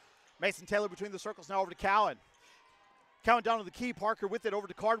 Mason Taylor between the circles now over to Cowan. Cowan down to the key. Parker with it over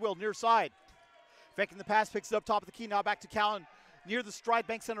to Cardwell near side. Faking the pass, picks it up top of the key. Now back to Cowan near the Stride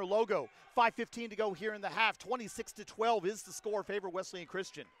Bank Center logo. 5:15 to go here in the half. 26-12 is the score, favor Wesleyan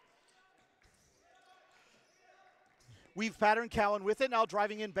Christian. Weave pattern, Cowan with it, now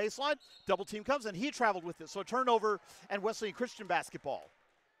driving in baseline. Double team comes, and he traveled with it. So a turnover and Wesleyan Christian basketball.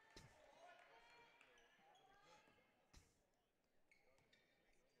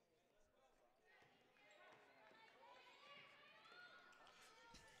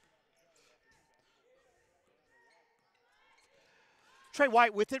 Trey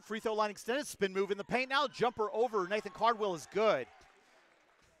White with it, free throw line extended, spin move in the paint now. Jumper over Nathan Cardwell is good.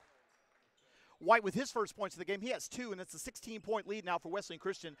 White with his first points of the game. He has 2, and it's a 16-point lead now for Wesleyan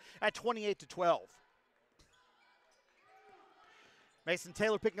Christian at 28-12. Mason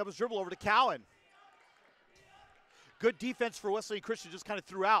Taylor picking up his dribble over to Cowan. Good defense for Wesleyan Christian, just kind of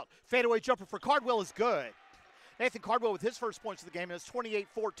threw out. Fadeaway jumper for Cardwell is good. Nathan Cardwell with his first points of the game, and it's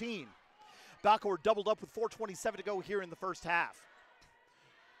 28-14. Balko are doubled up with 4:27 to go here in the first half.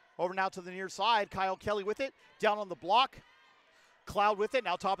 Over now to the near side. Kyle Kelly with it. Down on the block. Cloud with it.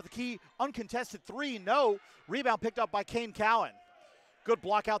 Now top of the key. Uncontested 3. No. Rebound picked up by Kane Cowan. Good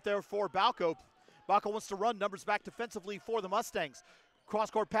block out there for Balko. Balko wants to run. Numbers back defensively for the Mustangs.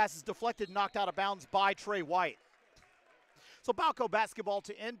 Cross-court pass is deflected, knocked out of bounds by Trey White. So Balko basketball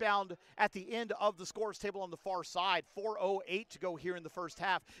to inbound at the end of the scores table on the far side. 4:08 to go here in the first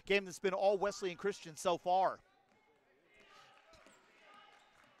half. Game that's been all Wesleyan Christian so far.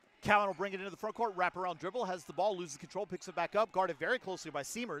 Cowan will bring it into the front court, wrap around dribble, has the ball, loses control, picks it back up, guarded very closely by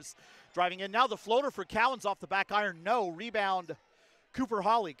Seamers. Driving in now, the floater for Cowan's off the back iron, no. Rebound, Cooper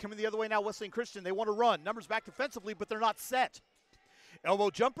Hawley. Coming the other way now, Wesleyan Christian, they want to run. Numbers back defensively, but they're not set. Elbow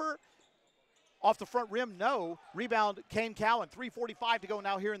jumper, Off the front rim, no. Rebound, Kane Cowan. 3:45 to go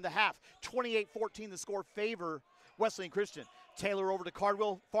now here in the half. 28-14 the score, favor Wesleyan Christian. Taylor over to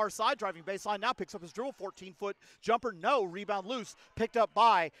Cardwell, far side, driving baseline, now picks up his dribble, 14-foot jumper, no. Rebound loose, picked up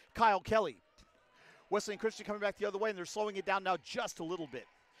by Kyle Kelly. Wesleyan Christian coming back the other way, and they're slowing it down now just a little bit.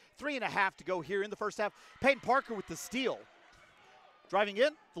 3.5 to go here in the first half. Peyton Parker with the steal. Driving in,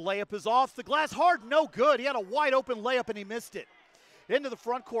 the layup is off the glass, hard, no good. He had a wide open layup and he missed it. Into the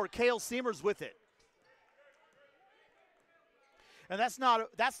front court, Cale Seamers with it. And that's not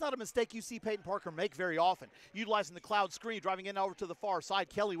a mistake you see Peyton Parker make very often. Utilizing the cloud screen, driving in over to the far side.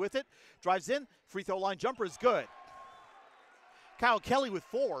 Kelly with it, drives in, free throw line jumper is good. Kyle Kelly with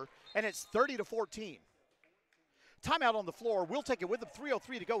 4, and it's 30-14. Timeout on the floor. We'll take it with them.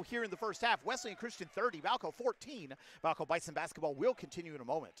 3:03 to go here in the first half. Wesleyan Christian 30, Balko 14. Balko Bison basketball will continue in a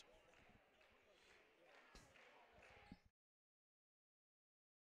moment.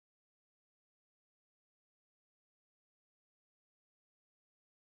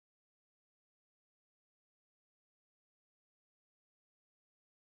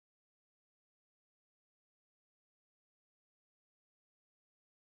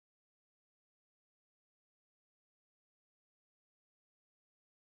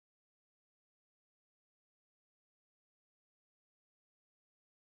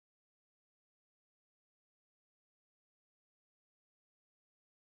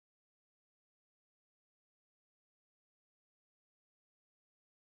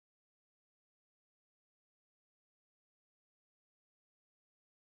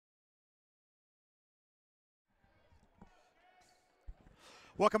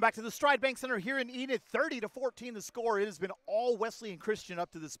 Welcome back to the Stride Bank Center here in Enid. 30-14 the score. It has been all Wesleyan Christian up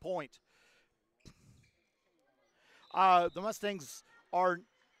to this point. The Mustangs are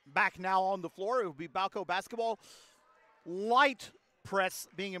back now on the floor. It will be Balko basketball. Light press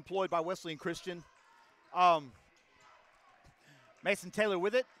being employed by Wesleyan Christian. Mason Taylor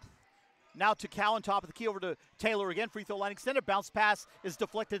with it. Now to Cowan, top of the key, over to Taylor again. Free throw line extended. Bounce pass is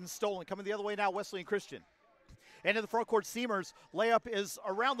deflected and stolen. Coming the other way now, Wesleyan Christian. Into the front court, Seamers. Layup is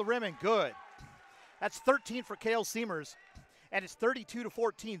around the rim and good. That's 13 for Cale Seamers, and it's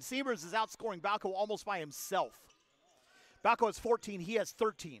 32-14. Seamers is outscoring Balko almost by himself. Balko has 14, he has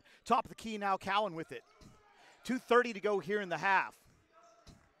 13. Top of the key now, Cowan with it. 2:30 to go here in the half.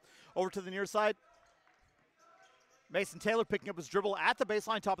 Over to the near side. Mason Taylor picking up his dribble at the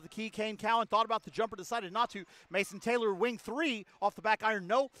baseline, top of the key. Kane Cowan thought about the jumper, decided not to. Mason Taylor, wing 3, off the back iron,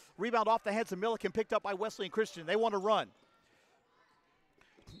 no. Rebound off the hands of Milliken, picked up by Wesleyan Christian. They want to run.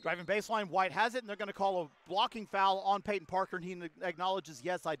 Driving baseline, White has it, and they're going to call a blocking foul on Peyton Parker, and he acknowledges,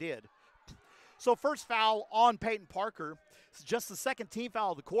 yes, I did. So first foul on Peyton Parker. It's just the second team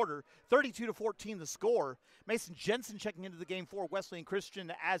foul of the quarter. 32-14 the score. Mason Jensen checking into the game for Wesleyan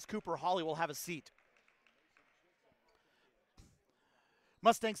Christian as Cooper Hawley will have a seat.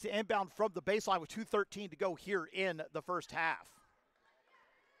 Mustangs to inbound from the baseline with 2:13 to go here in the first half.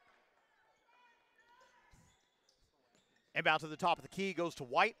 Inbound to the top of the key goes to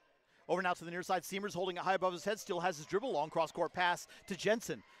White. Over now to the near side. Seamers holding it high above his head. Still has his dribble. Long cross-court pass to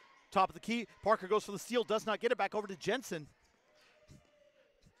Jensen. Top of the key. Parker goes for the steal. Does not get it. Back over to Jensen.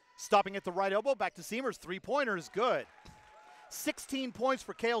 Stopping at the right elbow. Back to Seamers. Three-pointer is good. 16 points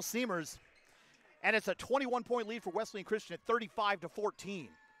for Cale Seamers. And it's a 21-point lead for Wesleyan Christian at 35-14.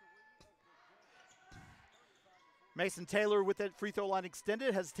 Mason Taylor with that free throw line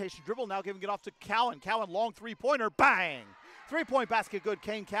extended. Hesitation dribble. Now giving it off to Cowan. Cowan, long three-pointer. Bang! Three-point basket good.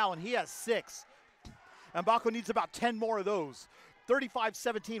 Kane Cowan. He has 6. And Balko needs about 10 more of those.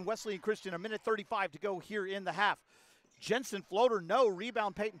 35-17 Wesleyan Christian. 1:35 to go here in the half. Jensen floater. No.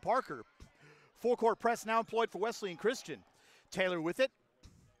 Rebound Peyton Parker. Full-court press now employed for Wesleyan Christian. Taylor with it.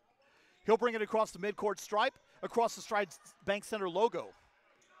 He'll bring it across the midcourt stripe, across the Stride Bank Center logo.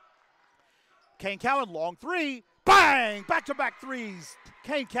 Kane Cowan, long 3. Bang! Back-to-back threes.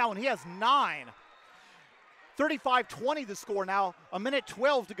 Kane Cowan, he has 9. 35-20 the score now.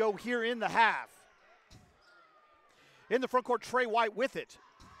 1:12 to go here in the half. In the front court, Trey White with it.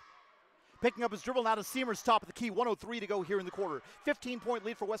 Picking up his dribble now to Seamers, top of the key. 1:03 to go here in the quarter. 15-point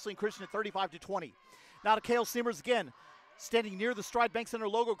lead for Wesleyan Christian at 35-20. Now to Cale Seamers again. Standing near the Stride Bank Center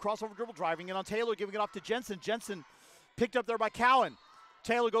logo, crossover dribble, driving in on Taylor, giving it off to Jensen. Jensen picked up there by Cowan.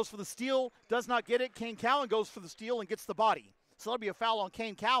 Taylor goes for the steal, does not get it. Kane Cowan goes for the steal and gets the body. So that'll be a foul on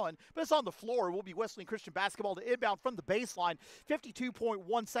Kane Cowan, but it's on the floor. It will be Wesleyan Christian basketball to inbound from the baseline.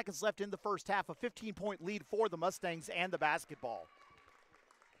 52.1 seconds left in the first half, a 15-point lead for the Mustangs and the basketball.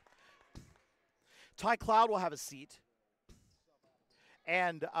 Ty Cloud will have a seat.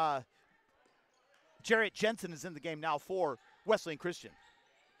 And Jarrett Jensen is in the game now for Wesleyan Christian.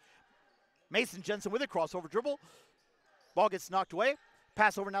 Mason Jensen with a crossover dribble. Ball gets knocked away.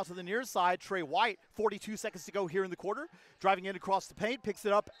 Pass over now to the near side. Trey White, 42 seconds to go here in the quarter. Driving in across the paint, picks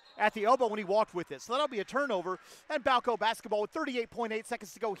it up at the elbow when he walked with it. So that'll be a turnover. And Balko basketball with 38.8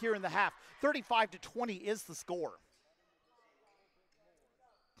 seconds to go here in the half. 35-20 is the score.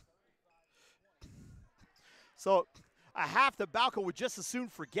 So a half that Balko would just as soon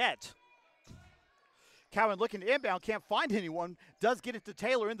forget. Cowan looking to inbound, can't find anyone. Does get it to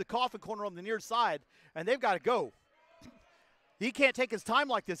Taylor in the coffin corner on the near side. And they've got to go. He can't take his time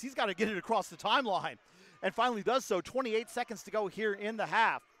like this. He's got to get it across the timeline. And finally does so. 28 seconds to go here in the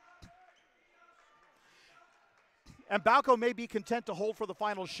half. And Balko may be content to hold for the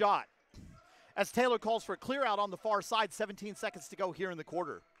final shot, as Taylor calls for a clear out on the far side. 17 seconds to go here in the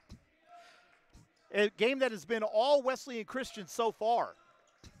quarter. A game that has been all Wesleyan Christian so far.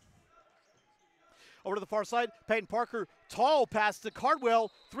 Over to the far side, Peyton Parker, tall pass to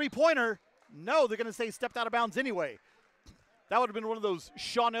Cardwell, three-pointer. No, they're going to say stepped out of bounds anyway. That would have been one of those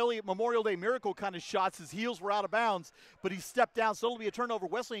Sean Elliott Memorial Day miracle kind of shots. His heels were out of bounds, but he stepped down, so it'll be a turnover.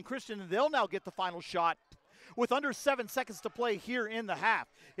 Wesleyan Christian, and they'll now get the final shot with under 7 seconds to play here in the half.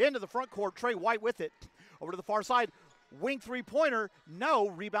 Into the front court, Trey White with it. Over to the far side, wing three-pointer. No,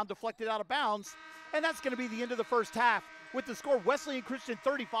 rebound deflected out of bounds. And that's going to be the end of the first half with the score Wesleyan Christian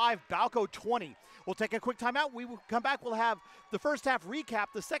 35, Balko 20. We'll take a quick timeout. We will come back. We'll have the first half recap,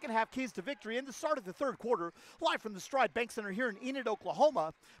 the second half keys to victory, and the start of the third quarter. Live from the Stride Bank Center here in Enid,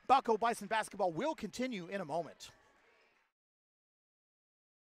 Oklahoma. Balko Bison basketball will continue in a moment.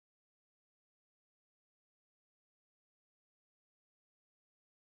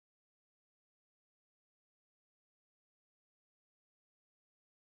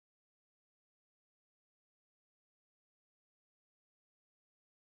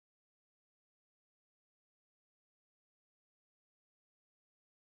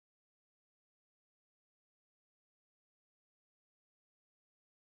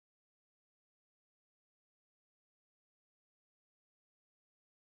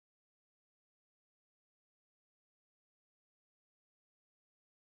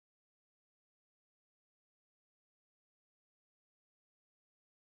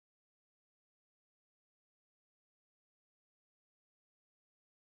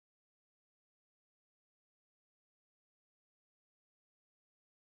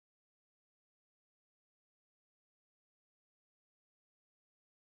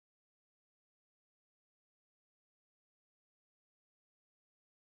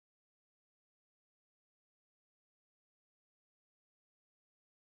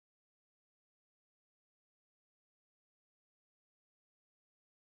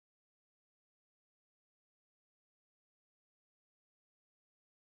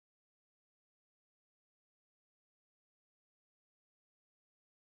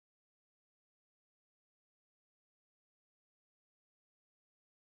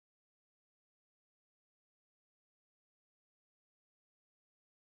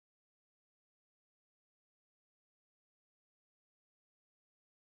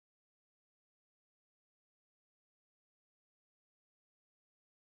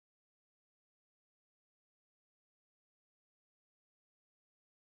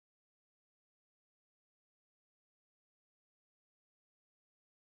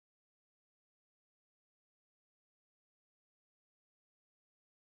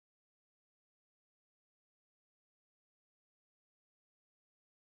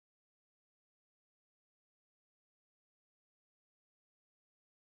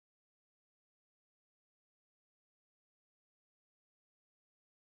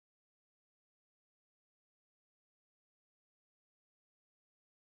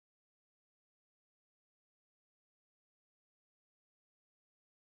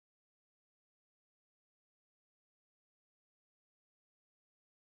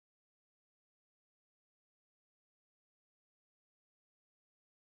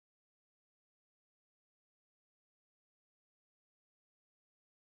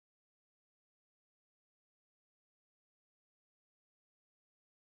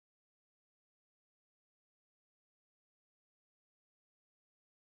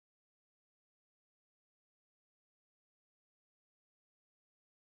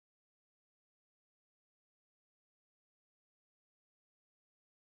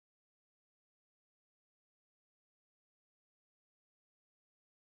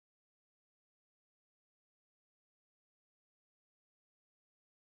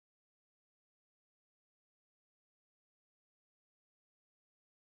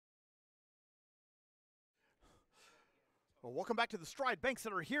 Well, welcome back to the Stride Bank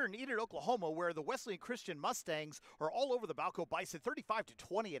Center here in Enid, Oklahoma, where the Wesleyan Christian Mustangs are all over the Balko-Bison,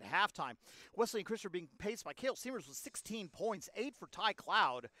 35-20 at halftime. Wesleyan Christian being paced by Cale Seamers with 16 points, 8 for Ty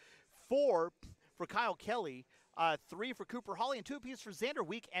Cloud, 4 for Kyle Kelly, 3 for Cooper Hawley, and 2 apiece for Xander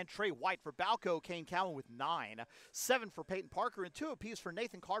Week and Trey White. For Balko, Kane Cowan with 9, 7 for Peyton Parker, and 2 apiece for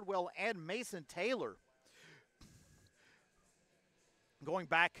Nathan Cardwell and Mason Taylor. Going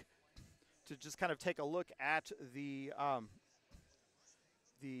back to just kind of take a look at the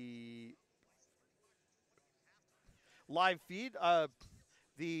live feed, little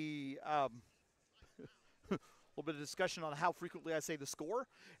bit of discussion on how frequently I say the score,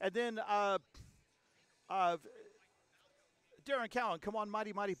 and then Darren Cowan, come on,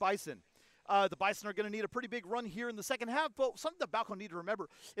 mighty Bison. The Bison are going to need a pretty big run here in the second half, but something that Balko need to remember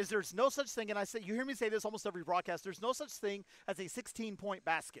is there's no such thing, and I say, you hear me say this almost every broadcast, there's no such thing as a 16-point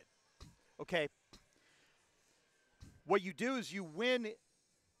basket, okay? What you do is you win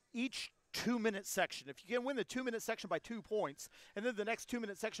each 2-minute section. If you can win the 2-minute section by 2 points, and then the next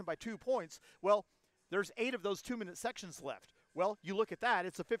 2-minute section by 2 points, well, there's 8 of those 2-minute sections left. Well, you look at that,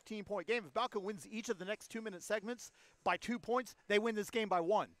 it's a 15-point game. If Balko wins each of the next 2-minute segments by 2 points, they win this game by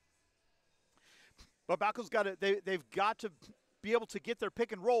 1. But Balko's got to, they've got to be able to get their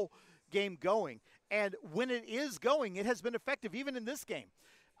pick and roll game going. And when it is going, it has been effective even in this game.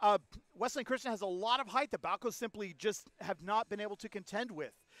 Wesleyan Christian has a lot of height that Balko simply just have not been able to contend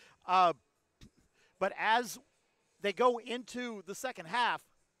with. But as they go into the second half,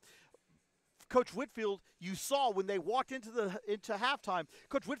 Coach Whitfield, you saw when they walked into halftime,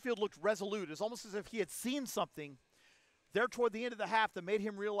 Coach Whitfield looked resolute. It's almost as if he had seen something there toward the end of the half that made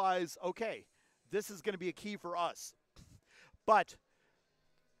him realize, okay, this is going to be a key for us. But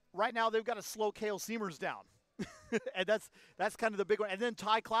right now they've got to slow Cale Seamers down. And that's kind of the big one. And then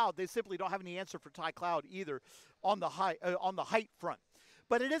Ty Cloud, they simply don't have any answer for Ty Cloud either on the height front.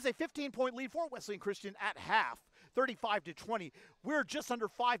 But it is a 15-point lead for Wesleyan Christian at half, 35-20. We're just under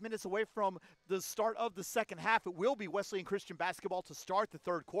 5 minutes away from the start of the second half. It will be Wesleyan Christian basketball to start the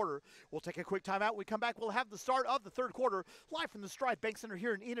third quarter. We'll take a quick timeout. When we come back, we'll have the start of the third quarter live from the Stride Bank Center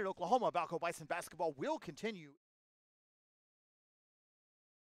here in Enid, Oklahoma. Balko-Bison basketball will continue.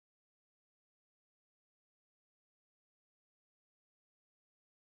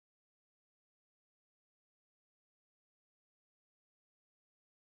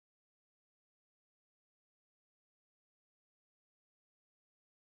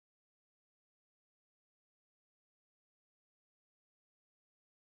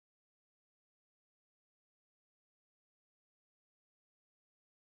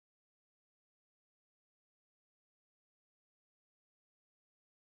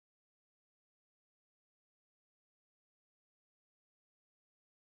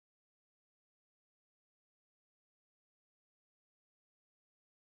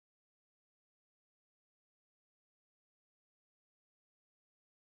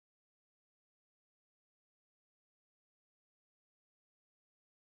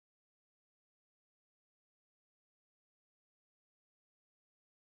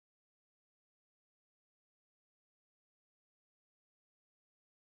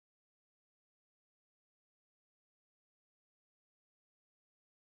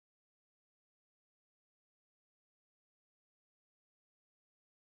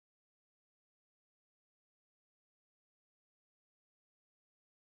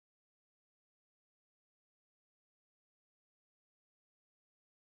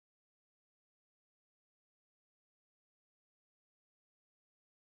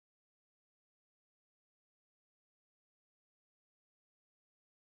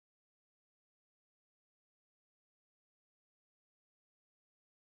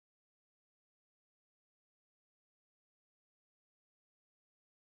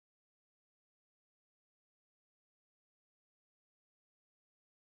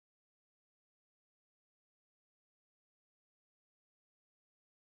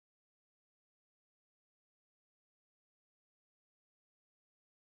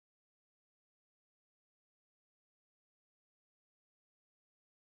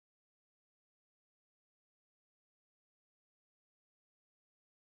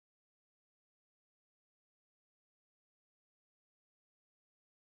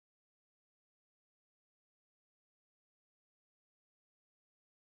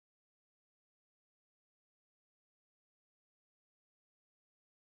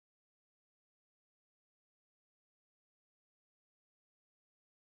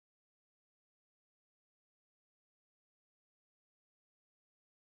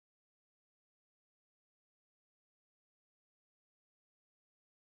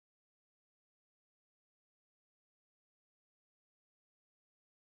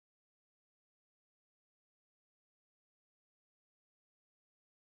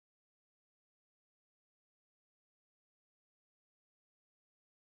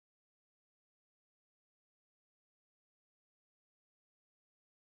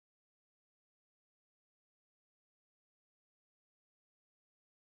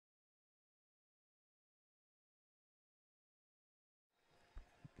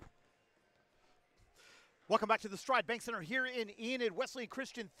 Welcome back to the Stride Bank Center here in Enid. Wesleyan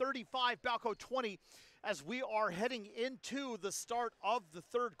Christian 35, Balko 20, as we are heading into the start of the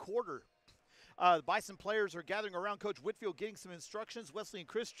third quarter. The Bison players are gathering around Coach Whitfield, getting some instructions. Wesleyan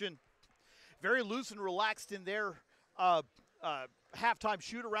Christian very loose and relaxed in their halftime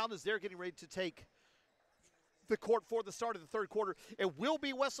shoot around as they're getting ready to take the court for the start of the third quarter. It will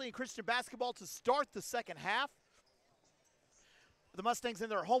be Wesleyan Christian basketball to start the second half. The Mustangs in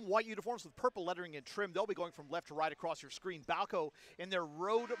their home white uniforms with purple lettering and trim. They'll be going from left to right across your screen. Balko in their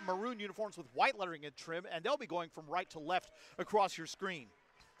road maroon uniforms with white lettering and trim, and they'll be going from right to left across your screen.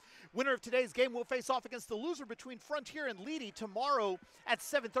 Winner of today's game will face off against the loser between Frontier and Leedy tomorrow at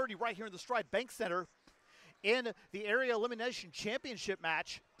 7:30 right here in the Stride Bank Center in the Area Elimination Championship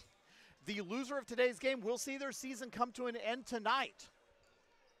match. The loser of today's game will see their season come to an end tonight.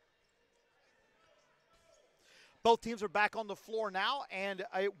 Both teams are back on the floor now, and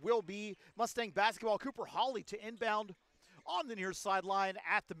it will be Mustang basketball Cooper Hawley to inbound on the near sideline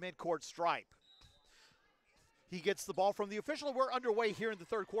at the midcourt stripe. He gets the ball from the official. We're underway here in the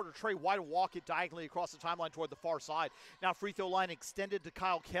third quarter. Trey White will walk it diagonally across the timeline toward the far side. Now free throw line extended to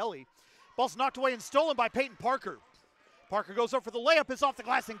Kyle Kelly. Ball's knocked away and stolen by Peyton Parker. Parker goes up for the layup. It's off the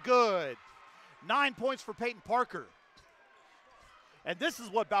glass and good. 9 points for Peyton Parker. And this is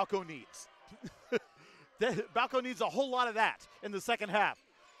what Balko needs. Balko needs a whole lot of that in the second half.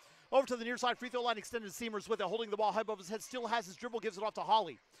 Over to the near side, free throw line extended to Seamers with it, holding the ball high above his head, still has his dribble, gives it off to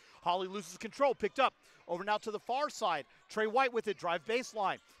Hawley. Hawley loses control, picked up. Over now to the far side. Trey White with it, drive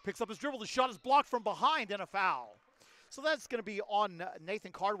baseline. Picks up his dribble, the shot is blocked from behind and a foul. So that's going to be on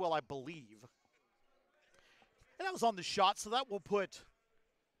Nathan Cardwell, I believe. And that was on the shot, so that will put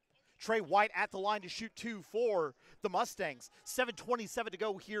Trey White at the line to shoot two for the Mustangs. 7:27 to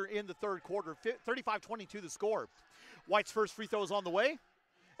go here in the third quarter. 35-22 the score. White's first free throw is on the way,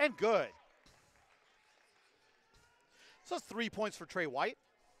 and good. So that's 3 points for Trey White.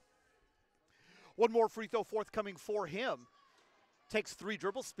 One more free throw forthcoming for him. Takes three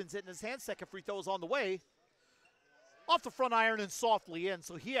dribbles, spins it in his hand. Second free throw is on the way. Off the front iron and softly in,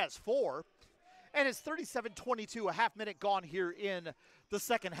 so he has four. And it's 37-22, a half minute gone here in the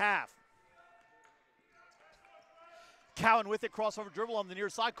second half. Cowan with it, crossover dribble on the near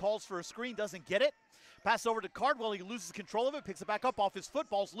side, calls for a screen, doesn't get it. Pass over to Cardwell, he loses control of it, picks it back up off his foot,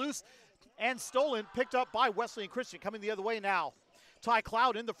 ball's loose and stolen, picked up by Wesleyan Christian. Coming the other way now. Ty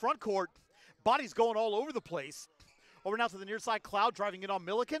Cloud in the front court, body's going all over the place. Over now to the near side, Cloud driving in on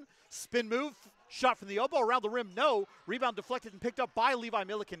Milliken, spin move, shot from the elbow, around the rim, no. Rebound deflected and picked up by Levi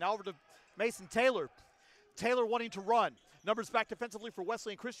Milliken. Now over to Mason Taylor. Taylor wanting to run. Numbers back defensively for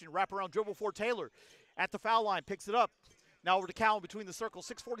Wesleyan Christian. Wraparound dribble for Taylor. At the foul line, picks it up. Now over to Cowan between the circles.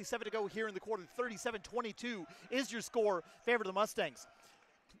 6:47 to go here in the quarter. 37-22 is your score. Favor to the Mustangs.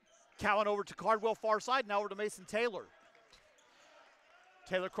 Cowan over to Cardwell, far side. Now over to Mason Taylor.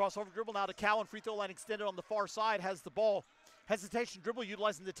 Taylor crossover dribble now to Cowan. Free throw line extended on the far side. Has the ball. Hesitation dribble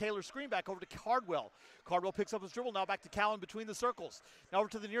utilizing the Taylor screen back over to Cardwell. Cardwell picks up his dribble. Now back to Cowan between the circles. Now over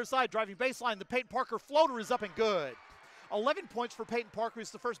to the near side. Driving baseline. The Peyton Parker floater is up and good. 11 points for Peyton Parker,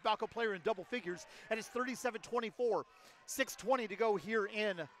 who's the first Balko player in double figures. And it's 37-24. 6:20 to go here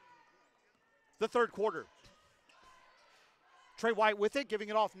in the third quarter. Trey White with it, giving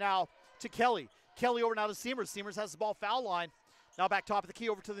it off now to Kelly. Kelly over now to Seamers. Seamers has the ball foul line. Now back top of the key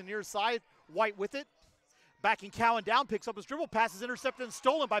over to the near side. White with it. Backing Cowan down, picks up his dribble, passes intercepted and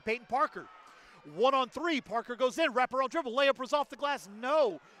stolen by Peyton Parker. 1-on-3, Parker goes in, wraparound dribble, layup was off the glass,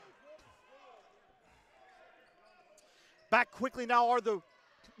 no. Back quickly now are the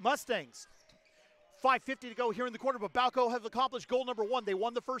Mustangs. 5:50 to go here in the quarter, but Balko have accomplished goal number one. They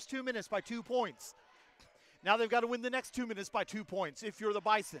won the first 2 minutes by 2 points. Now they've got to win the next 2 minutes by 2 points if you're the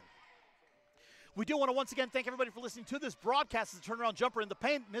Bison. We do want to once again thank everybody for listening to this broadcast. The turnaround jumper in the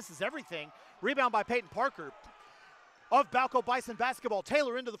paint misses everything. Rebound by Peyton Parker of Balko Bison basketball.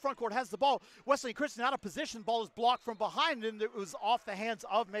 Taylor into the front court, has the ball. Wesleyan Christian out of position. Ball is blocked from behind, and it was off the hands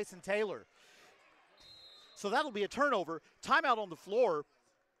of Mason Taylor. So that'll be a turnover. Timeout on the floor.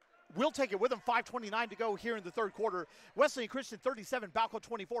 We'll take it with them. 5:29 to go here in the third quarter. Wesleyan Christian 37, Balko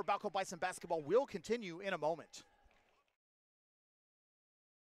 24. Balko Bison basketball will continue in a moment.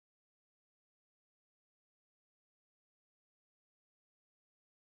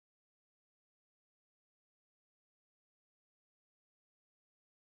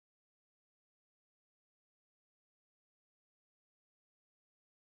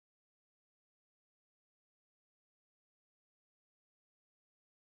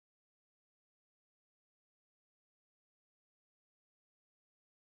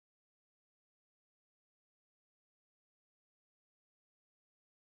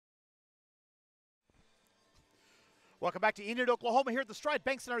 Welcome back to Enid, Oklahoma, here at the Stride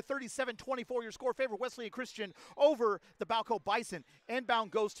Bank Center. 37-24, your score favor Wesleyan Christian over the Balko Bison.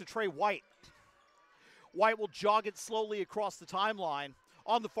 Inbound goes to Trey White. White will jog it slowly across the timeline.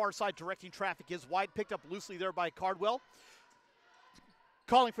 On the far side, directing traffic is White, picked up loosely there by Cardwell.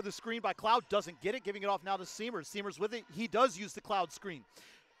 Calling for the screen by Cloud, doesn't get it, giving it off now to Seamers. Seamers with it, he does use the Cloud screen.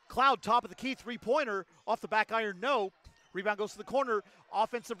 Cloud, top of the key, three-pointer, off the back iron, no. Rebound goes to the corner,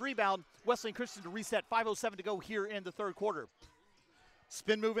 offensive rebound. Wesleyan Christian to reset, 5:07 to go here in the third quarter.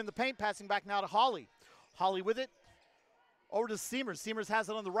 Spin move in the paint, passing back now to Holly. Holly with it, over to Seamers. Seamers has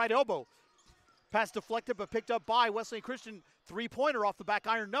it on the right elbow. Pass deflected but picked up by Wesleyan Christian. Three-pointer off the back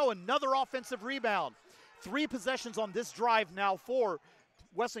iron, no. Another offensive rebound. 3 possessions on this drive now for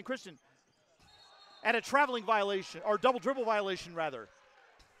Wesleyan Christian. And a traveling violation, or double dribble violation rather.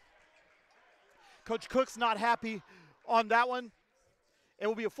 Coach Cook's not happy on that one. It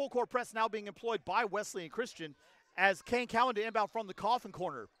will be a full court press now being employed by Wesleyan Christian as Kane Cowan to inbound from the coffin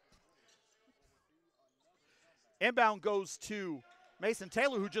corner. Inbound goes to Mason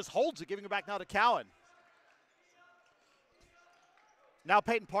Taylor, who just holds it, giving it back now to Cowan. Now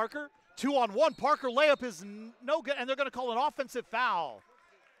Peyton Parker, 2-on-1. Parker layup is no good, and they're going to call an offensive foul.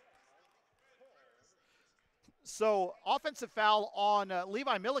 So offensive foul on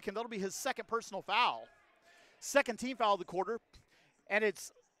Levi Milliken. That'll be his second personal foul. Second team foul of the quarter. And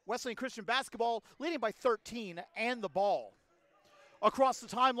it's Wesleyan Christian basketball leading by 13 and the ball. Across the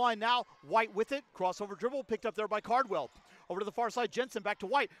timeline now, White with it. Crossover dribble picked up there by Cardwell. Over to the far side, Jensen back to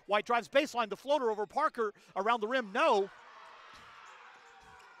White. White drives baseline, the floater over Parker. Around the rim, no.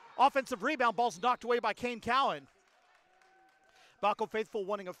 Offensive rebound, ball's knocked away by Kane Cowan. Balko faithful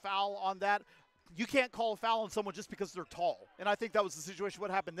wanting a foul on that. You can't call a foul on someone just because they're tall. And I think that was the situation. What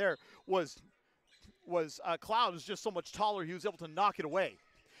happened there was Cloud was just so much taller, he was able to knock it away.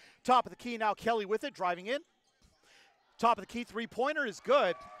 Top of the key now, Kelly with it, driving in. Top of the key, three-pointer is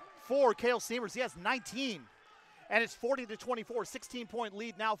good for Cale Seamers. He has 19, and it's 40-24, 16-point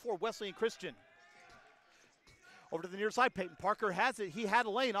lead now for Wesleyan Christian. Over to the near side, Peyton Parker has it. He had a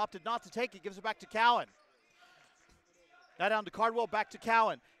lane, opted not to take it, gives it back to Cowan. Now down to Cardwell, back to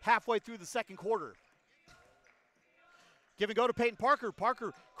Cowan, halfway through the second quarter. Give and go to Peyton Parker.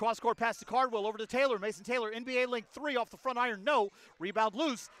 Parker, cross-court pass to Cardwell, over to Taylor. Mason Taylor, NBA link 3 off the front iron, no. Rebound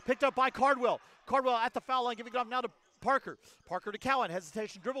loose, picked up by Cardwell. Cardwell at the foul line, giving it up now to Parker. Parker to Cowan,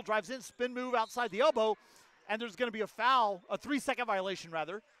 hesitation dribble, drives in, spin move outside the elbow, and there's going to be a foul, a 3-second violation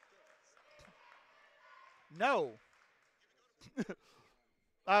rather. No.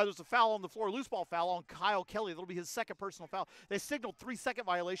 There's a foul on the floor, loose ball foul on Kyle Kelly. That'll be his second personal foul. They signaled 3-second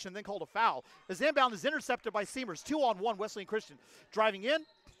violation and then called a foul. As inbound is intercepted by Seamers. 2-on-1 Wesleyan Christian. Driving in,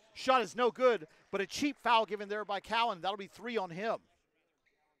 shot is no good, but a cheap foul given there by Cowan. That'll be 3 on him.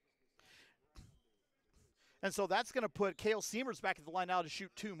 And so that's going to put Cale Seamers back at the line now to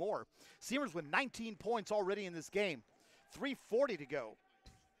shoot 2 more. Seamers with 19 points already in this game. 3:40 to go.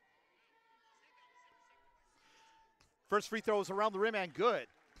 First free throw is around the rim and good.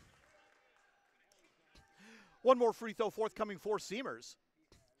 One more free throw forthcoming for Seamers.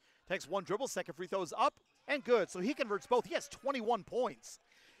 Takes one dribble, second free throw is up and good. So he converts both. He has 21 points.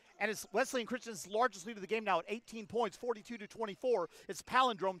 And it's Wesleyan Christian's largest lead of the game now at 18 points, 42-24. It's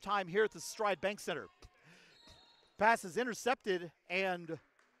palindrome time here at the Stride Bank Center. Pass is intercepted and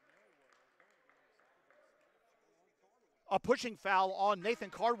a pushing foul on Nathan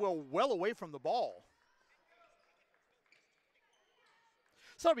Cardwell well away from the ball.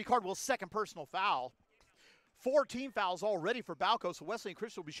 So that'll be Cardwell's second personal foul. 4 team fouls already for Balko, so Wesleyan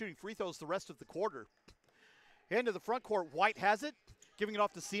Christian will be shooting free throws the rest of the quarter. Into the front court, White has it, giving it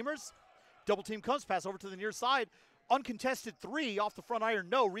off to Seamers. Double team comes, pass over to the near side. Uncontested 3 off the front iron,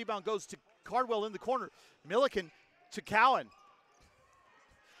 no. Rebound goes to Cardwell in the corner. Milliken to Cowan.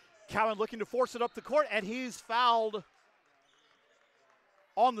 Cowan looking to force it up the court, and he's fouled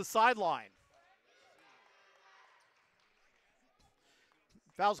on the sideline.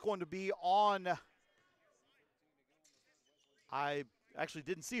 Foul's going to be on, I actually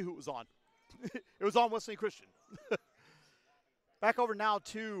didn't see who it was on. It was on Wesleyan Christian. Back over now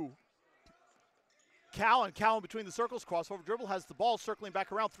to Cowan. Cowan between the circles, crossover dribble, has the ball circling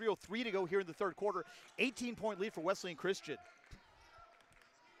back around. 3:03 to go here in the third quarter. 18-point lead for Wesleyan Christian.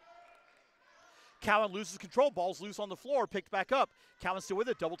 Cowan loses control, ball's loose on the floor, picked back up. Cowan still with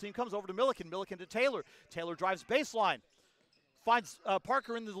it, double team comes over to Milliken. Milliken to Taylor. Taylor drives baseline. Finds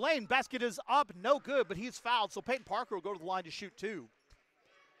Parker in the lane. Basket is up, no good, but he's fouled. So Peyton Parker will go to the line to shoot 2.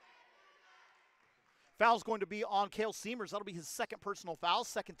 Foul's going to be on Cale Seamers. That'll be his second personal foul,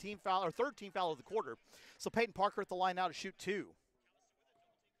 second team foul, or third team foul of the quarter. So Peyton Parker at the line now to shoot 2.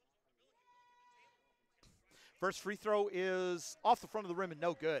 First free throw is off the front of the rim and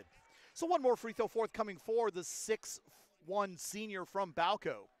no good. So one more free throw forthcoming for the 6'1" senior from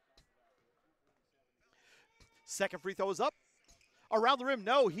Balko. Second free throw is up. Around the rim,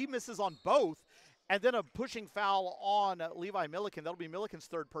 no, he misses on both. And then a pushing foul on Levi Milliken. That'll be Milliken's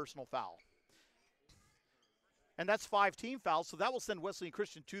third personal foul. And that's 5 team fouls, so that will send Wesleyan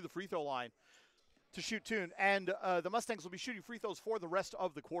Christian to the free throw line to shoot 2. And the Mustangs will be shooting free throws for the rest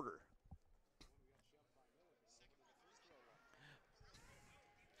of the quarter.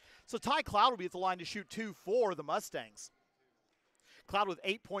 So Ty Cloud will be at the line to shoot 2 for the Mustangs. Cloud with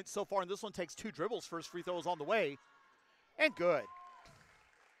 8 points so far, and this one takes 2 dribbles. First free throw is on the way, and good.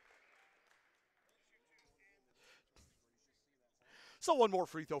 So one more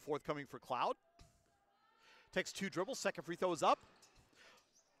free throw forthcoming for Cloud. Takes 2 dribbles. Second free throw is up.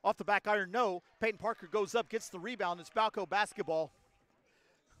 Off the back iron, no. Peyton Parker goes up, gets the rebound. It's Balko basketball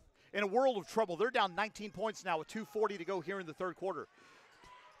in a world of trouble. They're down 19 points now with 2:40 to go here in the third quarter.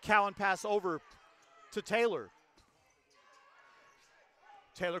 Cowan pass over to Taylor.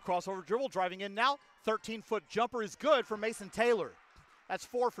 Taylor crossover dribble, driving in now. 13-foot jumper is good for Mason Taylor. That's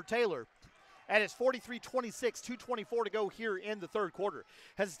 4 for Taylor. And it's 43-26, 2:24 to go here in the third quarter.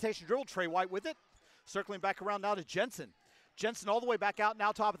 Hesitation dribble, Trey White with it. Circling back around now to Jensen. Jensen all the way back out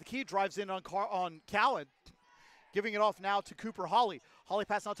now, top of the key, drives in on Cowan. Giving it off now to Cooper Hawley. Hawley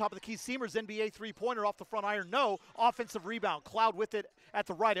pass on top of the key. Seamers NBA three-pointer off the front iron. No. Offensive rebound. Cloud with it at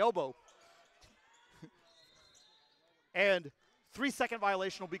the right elbow. And 3-second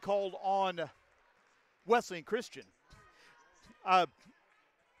violation will be called on Wesleyan Christian. Ty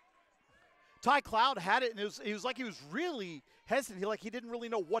Cloud had it, and it was like he was really hesitant. He didn't really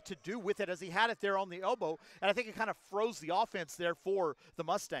know what to do with it as he had it there on the elbow, and I think it kind of froze the offense there for the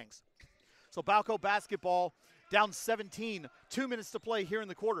Mustangs. So Balko basketball down 17, 2 minutes to play here in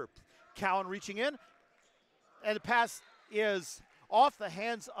the quarter. Cowan reaching in, and the pass is off the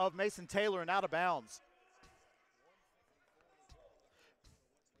hands of Mason Taylor and out of bounds.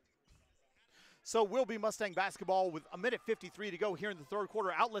 So will be Mustang basketball with 1:53 to go here in the third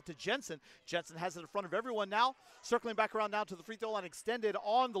quarter. Outlet to Jensen. Jensen has it in front of everyone now. Circling back around now to the free throw line, extended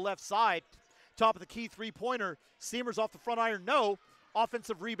on the left side. Top of the key three-pointer. Seamers off the front iron, no.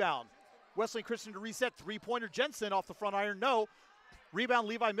 Offensive rebound. Wesleyan Christian to reset. Three-pointer Jensen off the front iron, no. Rebound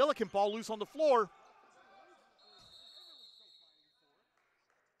Levi Milliken, ball loose on the floor.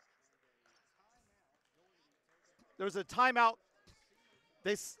 There was a timeout.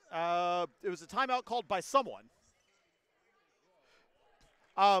 It was a timeout called by someone.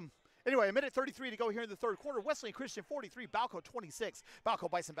 Anyway, 1:33 to go here in the third quarter. Wesleyan Christian 43, Balko 26. Balko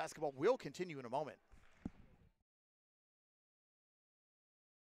Bison basketball will continue in a moment.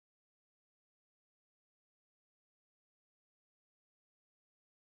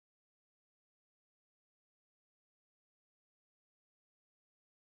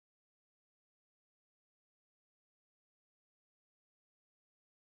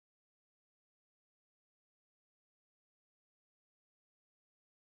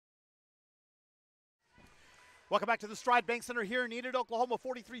 Welcome back to the Stride Bank Center here in Enid, Oklahoma.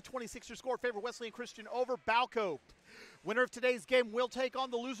 43-26 your score, favor Wesleyan Christian over Balko. Winner of today's game will take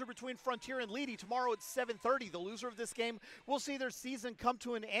on the loser between Frontier and Leedy tomorrow at 7:30. The loser of this game will see their season come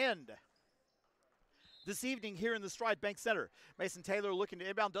to an end this evening here in the Stride Bank Center. Mason Taylor looking to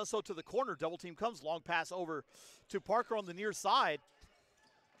inbound, does so to the corner. Double team comes, long pass over to Parker on the near side.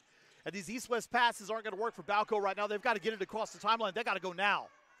 And these east-west passes aren't going to work for Balko right now. They've got to get it across the timeline. They got to go now.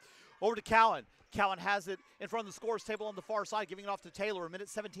 Over to Cowan. Cowan has it in front of the scores table on the far side, giving it off to Taylor.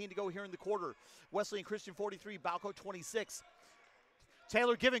 1:17 to go here in the quarter. Wesleyan Christian 43, Balko 26.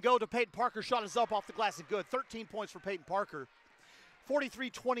 Taylor give and go to Peyton Parker. Shot is up off the glass and good. 13 points for Peyton Parker.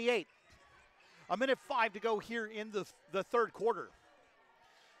 43-28. 1:05 to go here in the third quarter.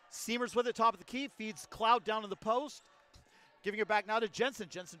 Seamers with it, top of the key. Feeds Cloud down to the post. Giving it back now to Jensen.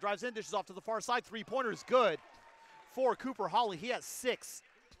 Jensen drives in, dishes off to the far side. Three-pointer is good for Cooper Hawley. He has 6.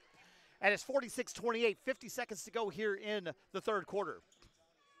 And it's 46-28, 50 seconds to go here in the third quarter.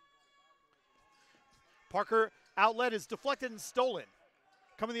 Parker outlet is deflected and stolen.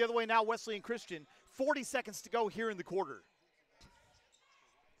 Coming the other way now, Wesleyan Christian. 40 seconds to go here in the quarter.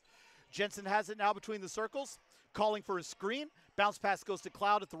 Jensen has it now between the circles, calling for a screen. Bounce pass goes to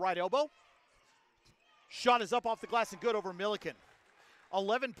Cloud at the right elbow. Shot is up off the glass and good over Milliken.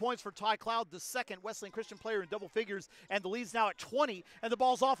 11 points for Ty Cloud, the second Wesleyan Christian player in double figures, and the lead's now at 20, and the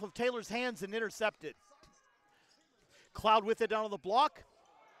ball's off of Taylor's hands and intercepted. Cloud with it down on the block.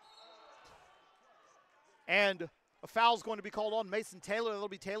 And a foul's going to be called on Mason Taylor. That'll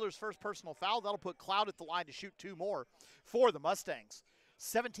be Taylor's first personal foul. That'll put Cloud at the line to shoot 2 more for the Mustangs.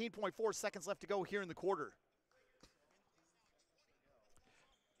 17.4 seconds left to go here in the quarter.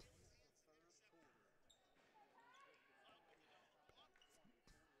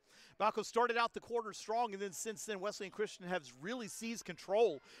 Balko started out the quarter strong, and then since then, Wesleyan Christian has really seized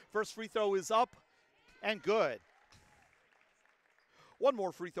control. First free throw is up and good. One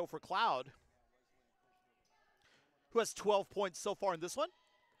more free throw for Cloud, who has 12 points so far in this one.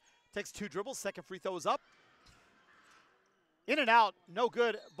 Takes 2 dribbles, second free throw is up. In and out, no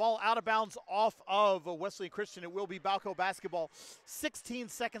good. Ball out of bounds off of Wesleyan Christian. It will be Balko basketball. 16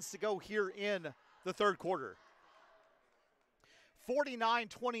 seconds to go here in the third quarter.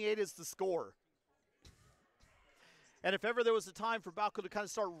 49-28 is the score. And if ever there was a time for Balko to kind of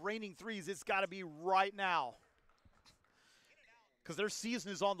start raining threes, it's got to be right now, because their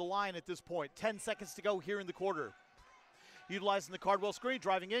season is on the line at this point. 10 seconds to go here in the quarter. Utilizing the Cardwell screen,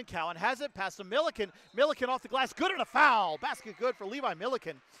 driving in. Cowan has it, past to Milliken. Milliken off the glass, good and a foul. Basket good for Levi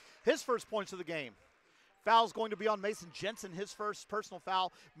Milliken. His first points of the game. Foul's going to be on Mason Jensen, his first personal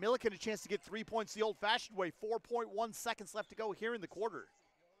foul. Milliken a chance to get 3 points the old-fashioned way. 4.1 seconds left to go here in the quarter.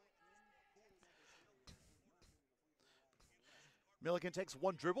 Milliken takes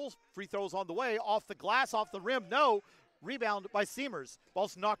 1 dribble. Free throws on the way. Off the glass, off the rim, no. Rebound by Seamers.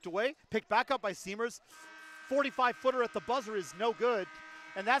 Ball's knocked away, picked back up by Seamers. 45-footer at the buzzer is no good.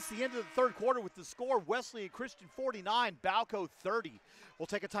 And that's the end of the third quarter with the score. Wesleyan Christian 49, Balko 30. We'll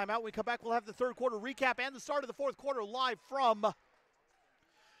take a timeout. When we come back, we'll have the third quarter recap and the start of the fourth quarter live from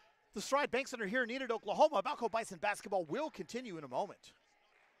the Stride Bank Center here in Enid, Oklahoma. Balko Bison basketball will continue in a moment.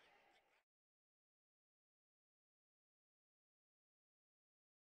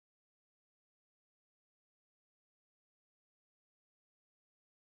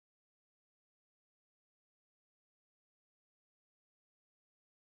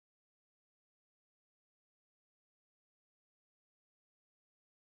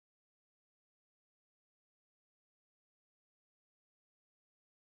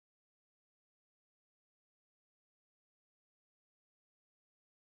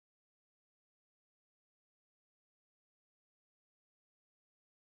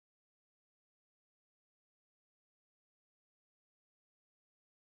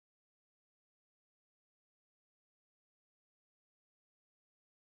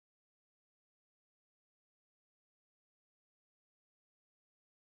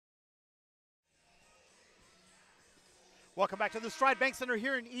 Welcome back to the Stride Bank Center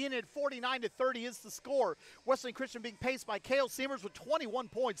here in Enid. 49-30 is the score. Wesleyan Christian being paced by Cale Seamers with 21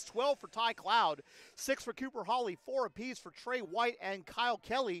 points, 12 for Ty Cloud, 6 for Cooper Hawley, 4 apiece for Trey White and Kyle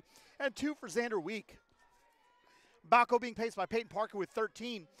Kelly, and 2 for Xander Week. Balko being paced by Peyton Parker with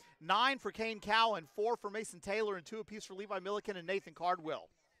 13, 9 for Kane Cowan, 4 for Mason Taylor, and 2 apiece for Levi Milliken and Nathan Cardwell.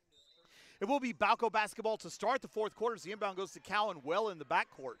 It will be Balko basketball to start the fourth quarter as the inbound goes to Cowan well in the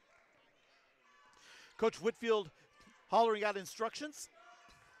backcourt. Coach Whitfield hollering out instructions.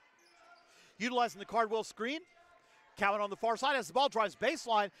 Utilizing the Cardwell screen. Cowan on the far side as the ball drives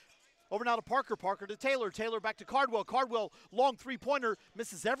baseline. Over now to Parker. Parker to Taylor. Taylor back to Cardwell. Cardwell, long three-pointer,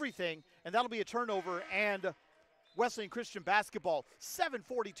 misses everything, and that'll be a turnover and Wesleyan Christian basketball.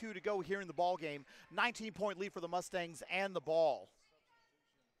 7:42 to go here in the ball game. 19-point lead for the Mustangs and the ball.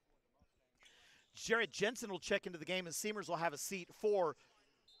 Jared Jensen will check into the game, and Seamers will have a seat for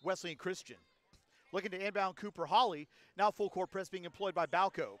Wesleyan Christian. Looking to inbound Cooper Hawley. Now full court press being employed by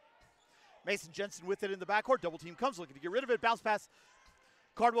Balko. Mason Jensen with it in the backcourt. Double team comes, looking to get rid of it. Bounce pass.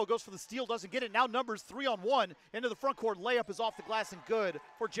 Cardwell goes for the steal, doesn't get it. Now numbers 3-on-1 into the front court. Layup is off the glass and good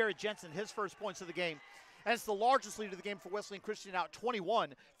for Jared Jensen, his first points of the game. And it's the largest lead of the game for Wesleyan Christian out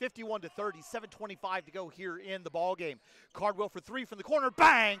 21, 51-30, 7:25 to go here in the ball game. Cardwell for 3 from the corner.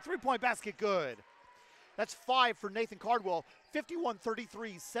 Bang! Three-point basket good. That's 5 for Nathan Cardwell.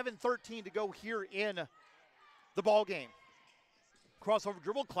 51-33, 7:13 to go here in the ball game. Crossover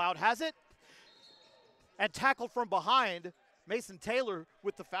dribble, Cloud has it. And tackled from behind, Mason Taylor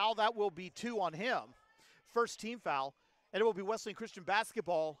with the foul. That will be 2 on him. First team foul, and it will be Wesleyan Christian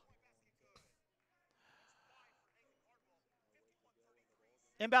basketball.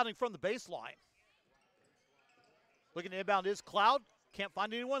 Inbounding from the baseline. Looking to inbound is Cloud. Can't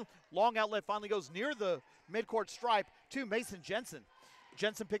find anyone. Long outlet finally goes near the midcourt stripe to Mason Jensen.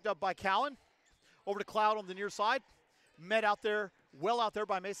 Jensen picked up by Cowan. Over to Cloud on the near side. Met out there, well out there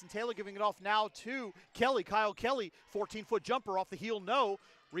by Mason Taylor, giving it off now to Kelly. Kyle Kelly, 14-foot jumper off the heel, no.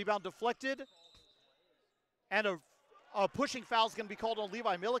 Rebound deflected. And a pushing foul is going to be called on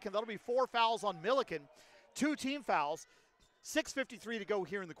Levi Milliken. That'll be 4 fouls on Milliken. 2 team fouls. 6:53 to go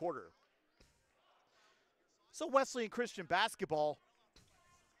here in the quarter. So Wesleyan Christian basketball.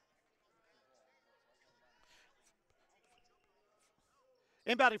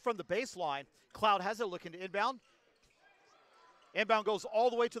 Inbounding from the baseline. Cloud has it, looking to inbound. Inbound goes all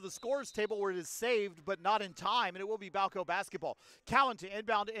the way to the scores table where it is saved, but not in time, and it will be Balko basketball. Cowan to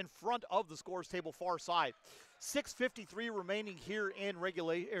inbound in front of the scores table far side. 6:53 remaining here in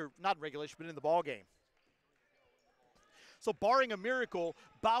not regulation, but in the ball game. So barring a miracle,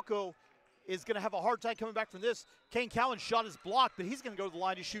 Balko is going to have a hard time coming back from this. Kane Cowan's shot is blocked, but he's going to go to the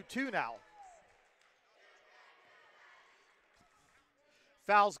line to shoot 2 now.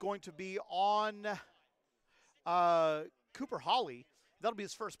 Foul's going to be on Cooper Hawley. That'll be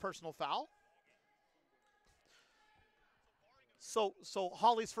his first personal foul. So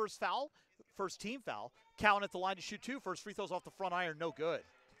Hawley's first foul, first team foul. Cowan at the line to shoot 2. First free throws off the front iron, no good.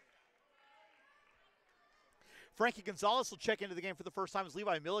 Frankie Gonzalez will check into the game for the first time as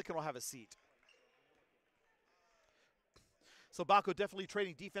Levi Milliken will have a seat. So Balko definitely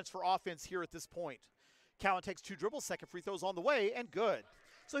trading defense for offense here at this point. Cowan takes 2 dribbles, second free throws on the way, and good.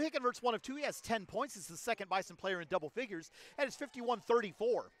 So he converts 1 of 2. He has 10 points. He's the second Bison player in double figures, and it's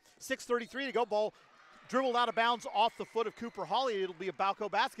 51-34. 6:33 to go. Ball dribbled out of bounds off the foot of Cooper Hawley. It'll be a Balko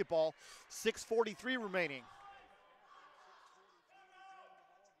basketball. 6:43 remaining.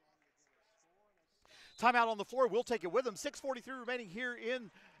 Timeout on the floor. We'll take it with him. 6:43 remaining here in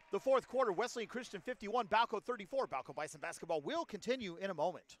the fourth quarter. Wesleyan Christian 51, Balko 34. Balko Bison basketball will continue in a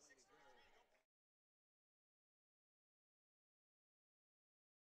moment.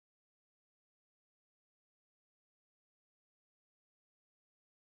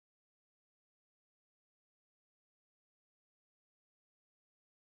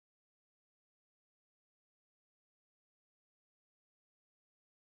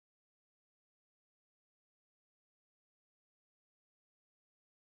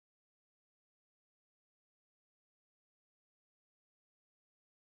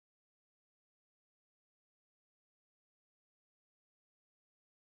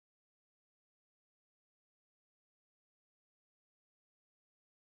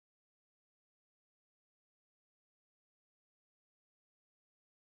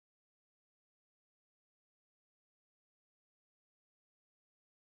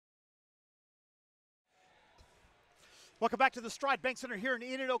 Welcome back to the Stride Bank Center here in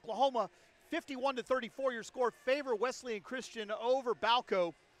Enid, Oklahoma. 51-34, your score favor Wesleyan Christian over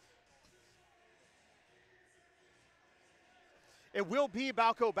Balko. It will be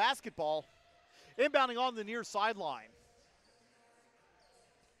Balko basketball. Inbounding on the near sideline.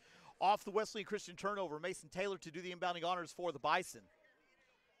 Off the Wesleyan Christian turnover, Mason Taylor to do the inbounding honors for the Bison.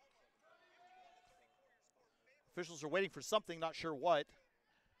 Officials are waiting for something, not sure what.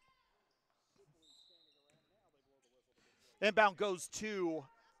 Inbound goes to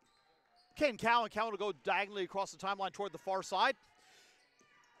Ken Cowan. Cowan will go diagonally across the timeline toward the far side.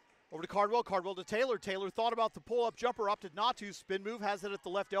 Over to Cardwell. Cardwell to Taylor. Taylor thought about the pull-up jumper, opted not to. Spin move, has it at the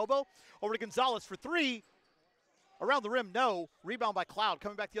left elbow. Over to Gonzalez for 3. Around the rim, no. Rebound by Cloud.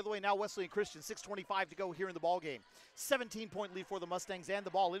 Coming back the other way now, Wesleyan Christian. 6:25 to go here in the ballgame. 17-point lead for the Mustangs, and the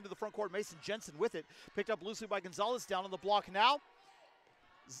ball into the front court. Mason Jensen with it. Picked up loosely by Gonzalez. Down on the block now.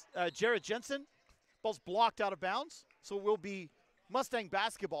 Jared Jensen. Ball's blocked out of bounds. So it will be Mustang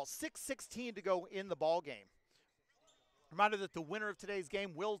basketball. 6:16 to go in the ball game. Reminder that the winner of today's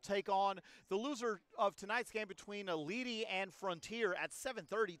game will take on the loser of tonight's game between Alidi and Frontier at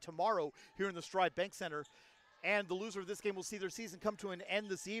 7:30 tomorrow here in the Stride Bank Center. And the loser of this game will see their season come to an end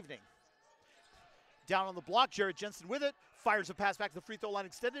this evening. Down on the block, Jared Jensen with it. Fires a pass back to the free throw line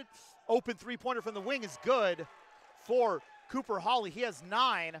extended. Open three-pointer from the wing is good for Cooper Hawley. He has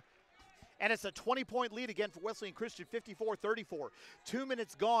 9. And it's a 20-point lead again for Wesleyan Christian, 54-34. 2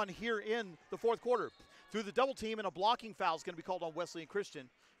 minutes gone here in the fourth quarter. Through the double team, and a blocking foul is going to be called on Wesleyan Christian.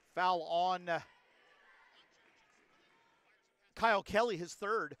 Foul on Kyle Kelly, his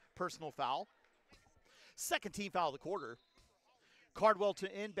 3rd personal foul. 2nd team foul of the quarter. Cardwell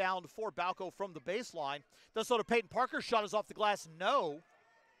to inbound for Balko from the baseline. Does so to Peyton Parker. Shot is off the glass. No.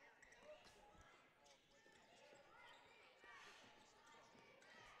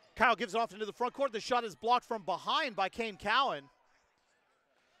 Kyle gives it off into the front court. The shot is blocked from behind by Kane Cowan.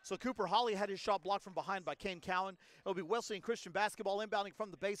 So Cooper Hawley had his shot blocked from behind by Kane Cowan. It'll be Wesleyan Christian basketball inbounding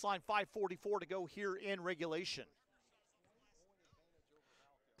from the baseline. 5:44 to go here in regulation.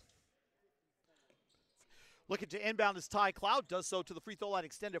 Looking to inbound is Ty Cloud. Does so to the free throw line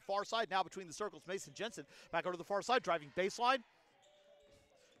extended far side. Now between the circles, Mason Jensen. Back over to the far side, driving baseline.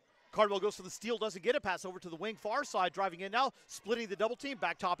 Cardwell goes for the steal, doesn't get it. Pass over to the wing far side, driving in now, splitting the double team.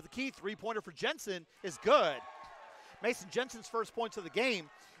 Back top of the key. Three-pointer for Jensen is good. Mason Jensen's first points of the game,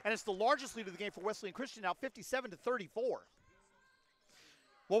 and it's the largest lead of the game for Wesleyan Christian now, 57-34.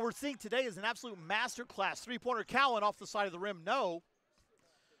 What we're seeing today is an absolute master class. Three-pointer Cowan off the side of the rim, no.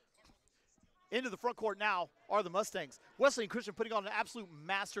 Into the front court now are the Mustangs. Wesleyan Christian putting on an absolute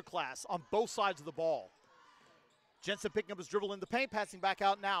masterclass on both sides of the ball. Jensen picking up his dribble in the paint, passing back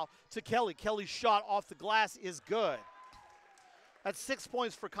out now to Kelly. Kelly's shot off the glass is good. That's 6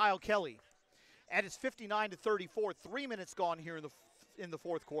 points for Kyle Kelly. And it's 59-34. 3 minutes gone here in the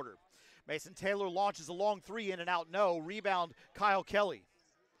fourth quarter. Mason Taylor launches a long three, in and out, no. Rebound, Kyle Kelly.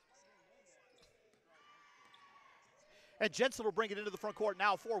 And Jensen will bring it into the front court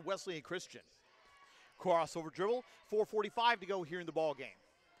now for Wesleyan Christian. Crossover dribble, 4:45 to go here in the ball game.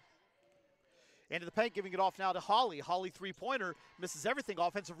 Into the paint, giving it off now to Holly. Holly three-pointer, misses everything.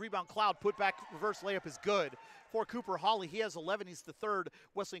 Offensive rebound, Cloud, put back, reverse layup is good for Cooper Holly. He has 11. He's the third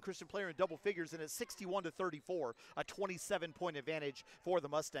Wesleyan Christian player in double figures, and it's 61-34, a 27-point advantage for the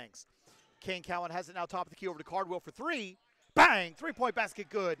Mustangs. Kane Cowan has it now top of the key over to Cardwell for three. Bang! Three-point basket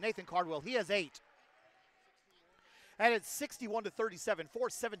good. Nathan Cardwell, he has 8. And it's 61-37,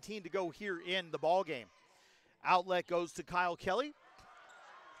 4:17 to go here in the ball game. Outlet goes to Kyle Kelly.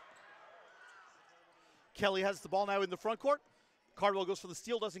 Kelly has the ball now in the front court. Cardwell goes for the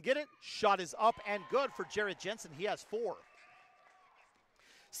steal, doesn't get it. Shot is up and good for Jared Jensen. He has 4.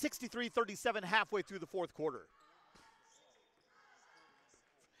 63-37 halfway through the fourth quarter.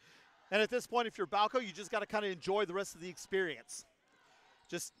 And at this point, if you're Balko, you just got to kind of enjoy the rest of the experience.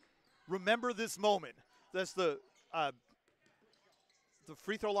 Just remember this moment. That's the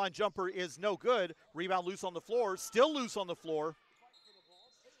free throw line jumper is no good. Rebound loose on the floor, still loose on the floor.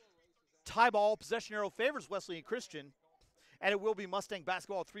 Tie ball, possession arrow favors Wesleyan Christian, and it will be Mustang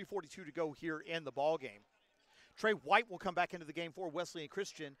basketball, 3:42 to go here in the ball game. Trey White will come back into the game for Wesleyan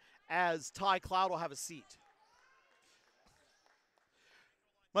Christian as Ty Cloud will have a seat.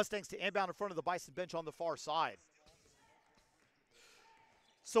 Mustangs to inbound in front of the Bison bench on the far side.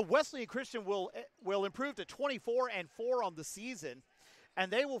 So Wesleyan Christian will improve to 24-4 on the season,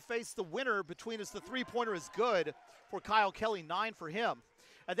 and they will face the winner between us. The three-pointer is good for Kyle Kelly, 9 for him.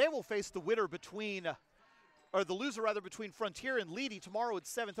 And they will face the winner between, or the loser rather, between Frontier and Leedy tomorrow at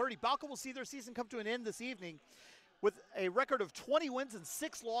 7:30. Balko will see their season come to an end this evening with a record of 20 wins and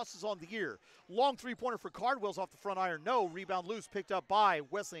 6 losses on the year. Long three-pointer for Cardwell's off the front iron. No. Rebound loose, picked up by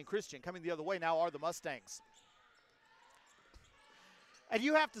Wesleyan Christian. Coming the other way now are the Mustangs. And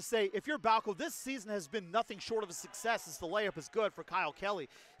you have to say, if you're Balko, this season has been nothing short of a success as the layup is good for Kyle Kelly.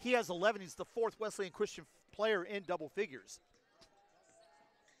 He has 11. He's the 4th Wesleyan Christian player in double figures.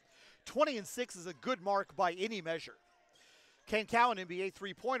 20-6 is a good mark by any measure. Kane Cowan, NBA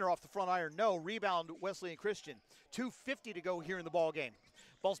three-pointer off the front iron, no. Rebound, Wesleyan Christian. 2:50 to go here in the ball game.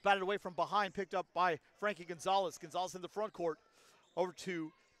 Ball's batted away from behind, picked up by Frankie Gonzalez. Gonzalez in the front court. Over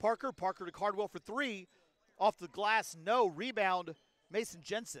to Parker. Parker to Cardwell for 3. Off the glass, no. Rebound, Mason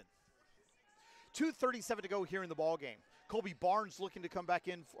Jensen. 2:37 to go here in the ball game. Colby Barnes looking to come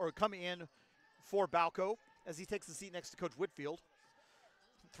in for Balko as he takes the seat next to Coach Whitfield.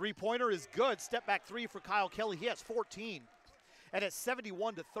 Three-pointer is good. Step back 3 for Kyle Kelly. He has 14. And it's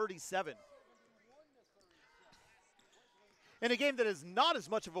 71-37. In a game that is not as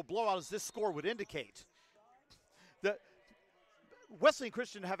much of a blowout as this score would indicate. The Wesleyan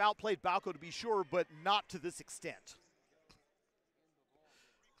Christian have outplayed Balko to be sure, but not to this extent.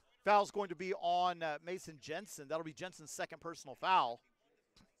 Foul's going to be on Mason Jensen. That'll be Jensen's 2nd personal foul.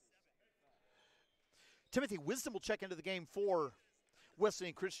 Timothy Wisdom will check into the game for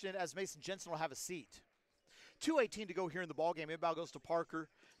Wesleyan Christian as Mason Jensen will have a seat. 2:18 to go here in the ballgame. Inbound goes to Parker.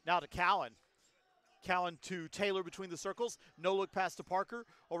 Now to Cowan. Cowan to Taylor between the circles. No look pass to Parker.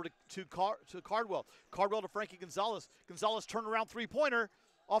 Over to Cardwell. Cardwell to Frankie Gonzalez. Gonzalez turnaround three-pointer.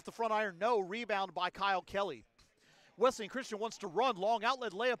 Off the front iron. No. Rebound by Kyle Kelly. Wesleyan Christian wants to run. Long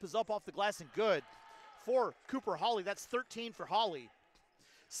outlet layup is up off the glass and good for Cooper Holly. That's 13 for Holly.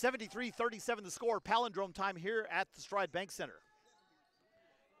 73-37 the score. Palindrome time here at the Stride Bank Center.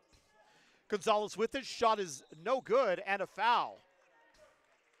 Gonzalez with it. Shot is no good and a foul.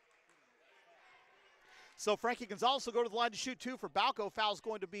 So Frankie Gonzalez will go to the line to shoot 2 for Balko. Foul's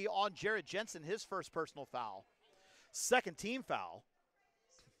going to be on Jared Jensen, his 1st personal foul. 2nd team foul.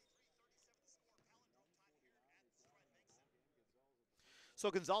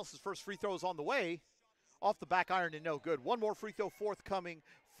 So Gonzalez's first free throw is on the way. Off the back iron and no good. One more free throw forthcoming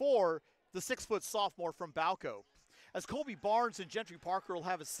for the 6-foot sophomore from Balko. As Colby Barnes and Gentry Parker will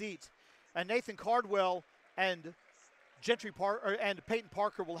have a seat. And Nathan Cardwell and Peyton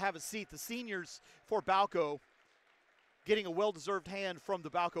Parker will have a seat. The seniors for Balko getting a well-deserved hand from the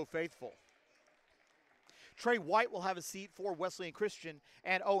Balko faithful. Trey White will have a seat for Wesleyan Christian,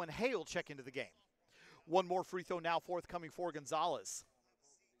 and Owen Hay will check into the game. One more free throw now forthcoming for Gonzalez.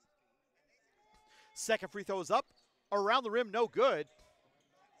 2nd free throw is up. Around the rim, no good.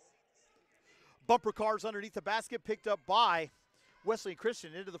 Bumper cars underneath the basket picked up by Wesleyan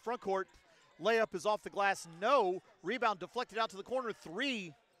Christian into the front court. Layup is off the glass, no. Rebound deflected out to the corner.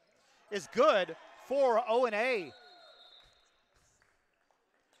 Three is good for OSSAA.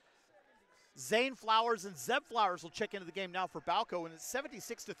 Zane Flowers and Zeb Flowers will check into the game now for Balko, and it's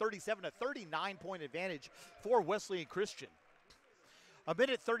 76-37, a 39-point advantage for Wesleyan Christian. A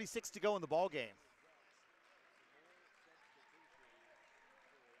minute 36 to go in the ball game.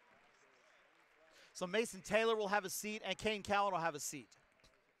 So Mason Taylor will have a seat, and Kane Cowan will have a seat.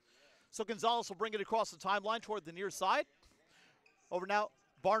 So Gonzalez will bring it across the timeline toward the near side. Over now,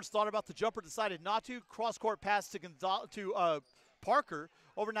 Barnes thought about the jumper, decided not to. Cross-court pass to Parker.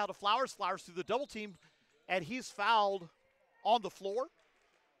 Over now to Flowers. Flowers through the double team, and he's fouled on the floor.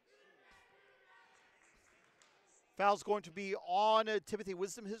 Foul's going to be on Timothy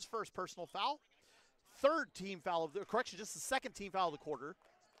Wisdom, his first personal foul. Third team foul of the, correction, just the second team foul of the quarter.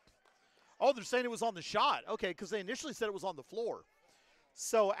 Oh, they're saying it was on the shot. Okay, because they initially said it was on the floor.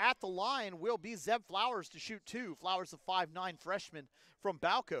 So at the line will be Zeb Flowers to shoot two. Flowers, a 5'9" freshman from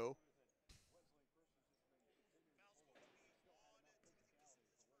Balko.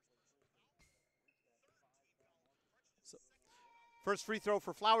 So first free throw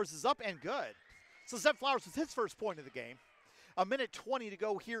for Flowers is up and good. So Zeb Flowers with his first point of the game. A minute 20 to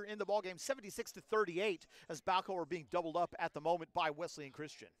go here in the ballgame, 76-38 as Balko are being doubled up at the moment by Wesleyan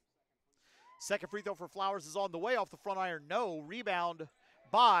Christian. Second free throw for Flowers is on the way off the front iron. No. Rebound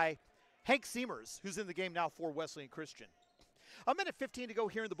by Hank Seamers, who's in the game now for Wesleyan Christian. A minute 15 to go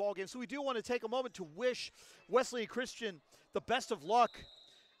here in the ballgame. So we do want to take a moment to wish Wesleyan Christian the best of luck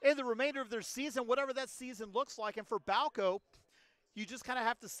in the remainder of their season, whatever that season looks like. And for Balko, you just kind of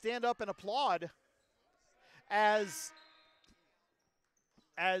have to stand up and applaud as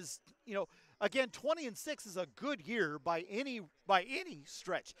you know, again, 20-6 is a good year by any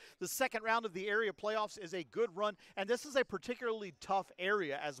stretch. The second round of the area playoffs is a good run, and this is a particularly tough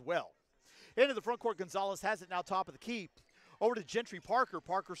area as well. Into the front court, Gonzalez has it now top of the key. Over to Gentry Parker.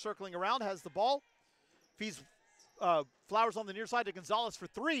 Parker circling around, has the ball. Feeds Flowers on the near side to Gonzalez for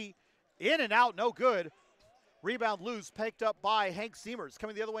three. In and out, no good. Rebound loose, picked up by Hank Seamers.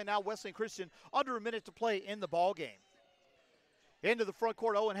 Coming the other way now, Wesleyan Christian, under a minute to play in the ball game. Into the front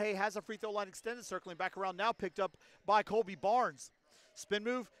court, Owen Hay has a free throw line extended, circling back around now, picked up by Colby Barnes. Spin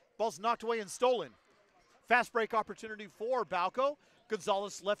move, ball's knocked away and stolen. Fast break opportunity for Balko.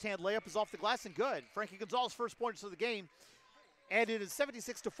 Gonzalez left-hand layup is off the glass and good. Frankie Gonzalez first points of the game, and it is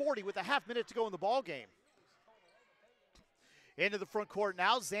 76-40 with a half minute to go in the ball game. Into the front court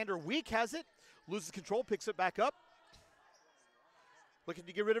now, Xander Week has it, loses control, picks it back up. Looking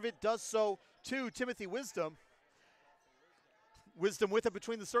to get rid of it, does so to Timothy Wisdom. Wisdom with it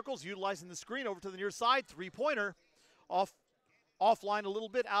between the circles, utilizing the screen over to the near side. Three-pointer offline a little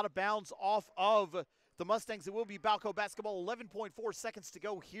bit, out of bounds off of the Mustangs. It will be Balko basketball, 11.4 seconds to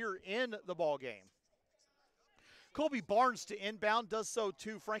go here in the ball game. Colby Barnes to inbound, does so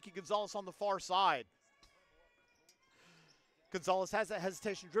to Frankie Gonzalez on the far side. Gonzalez has that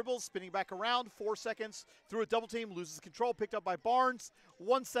hesitation dribble, spinning back around, 4 seconds through a double team, loses control, picked up by Barnes,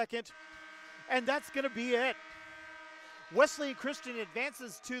 1 second, and that's going to be it. Wesleyan Christian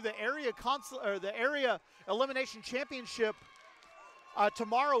advances to the area elimination championship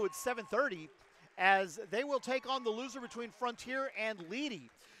tomorrow at 7:30, as they will take on the loser between Frontier and Leedy.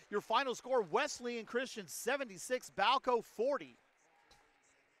 Your final score: Wesleyan Christian 76, Balko 40.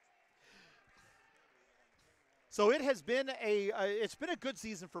 So it has been it's been a good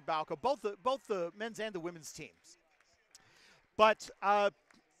season for Balko, both the men's and the women's teams. But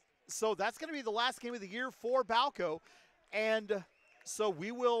so that's going to be the last game of the year for Balko. And so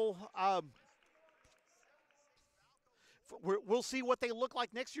we will we'll see what they look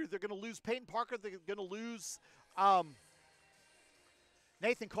like next year. They're going to lose Peyton Parker. They're going to lose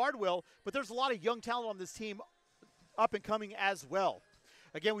Nathan Cardwell. But there's a lot of young talent on this team up and coming as well.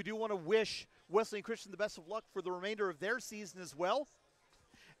 Again, we do want to wish Wesleyan Christian the best of luck for the remainder of their season as well.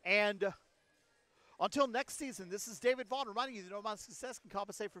 And until next season, this is David Vaughn reminding you that no amount of success can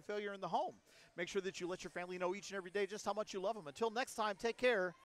compensate for failure in the home. Make sure that you let your family know each and every day just how much you love them. Until next time, take care.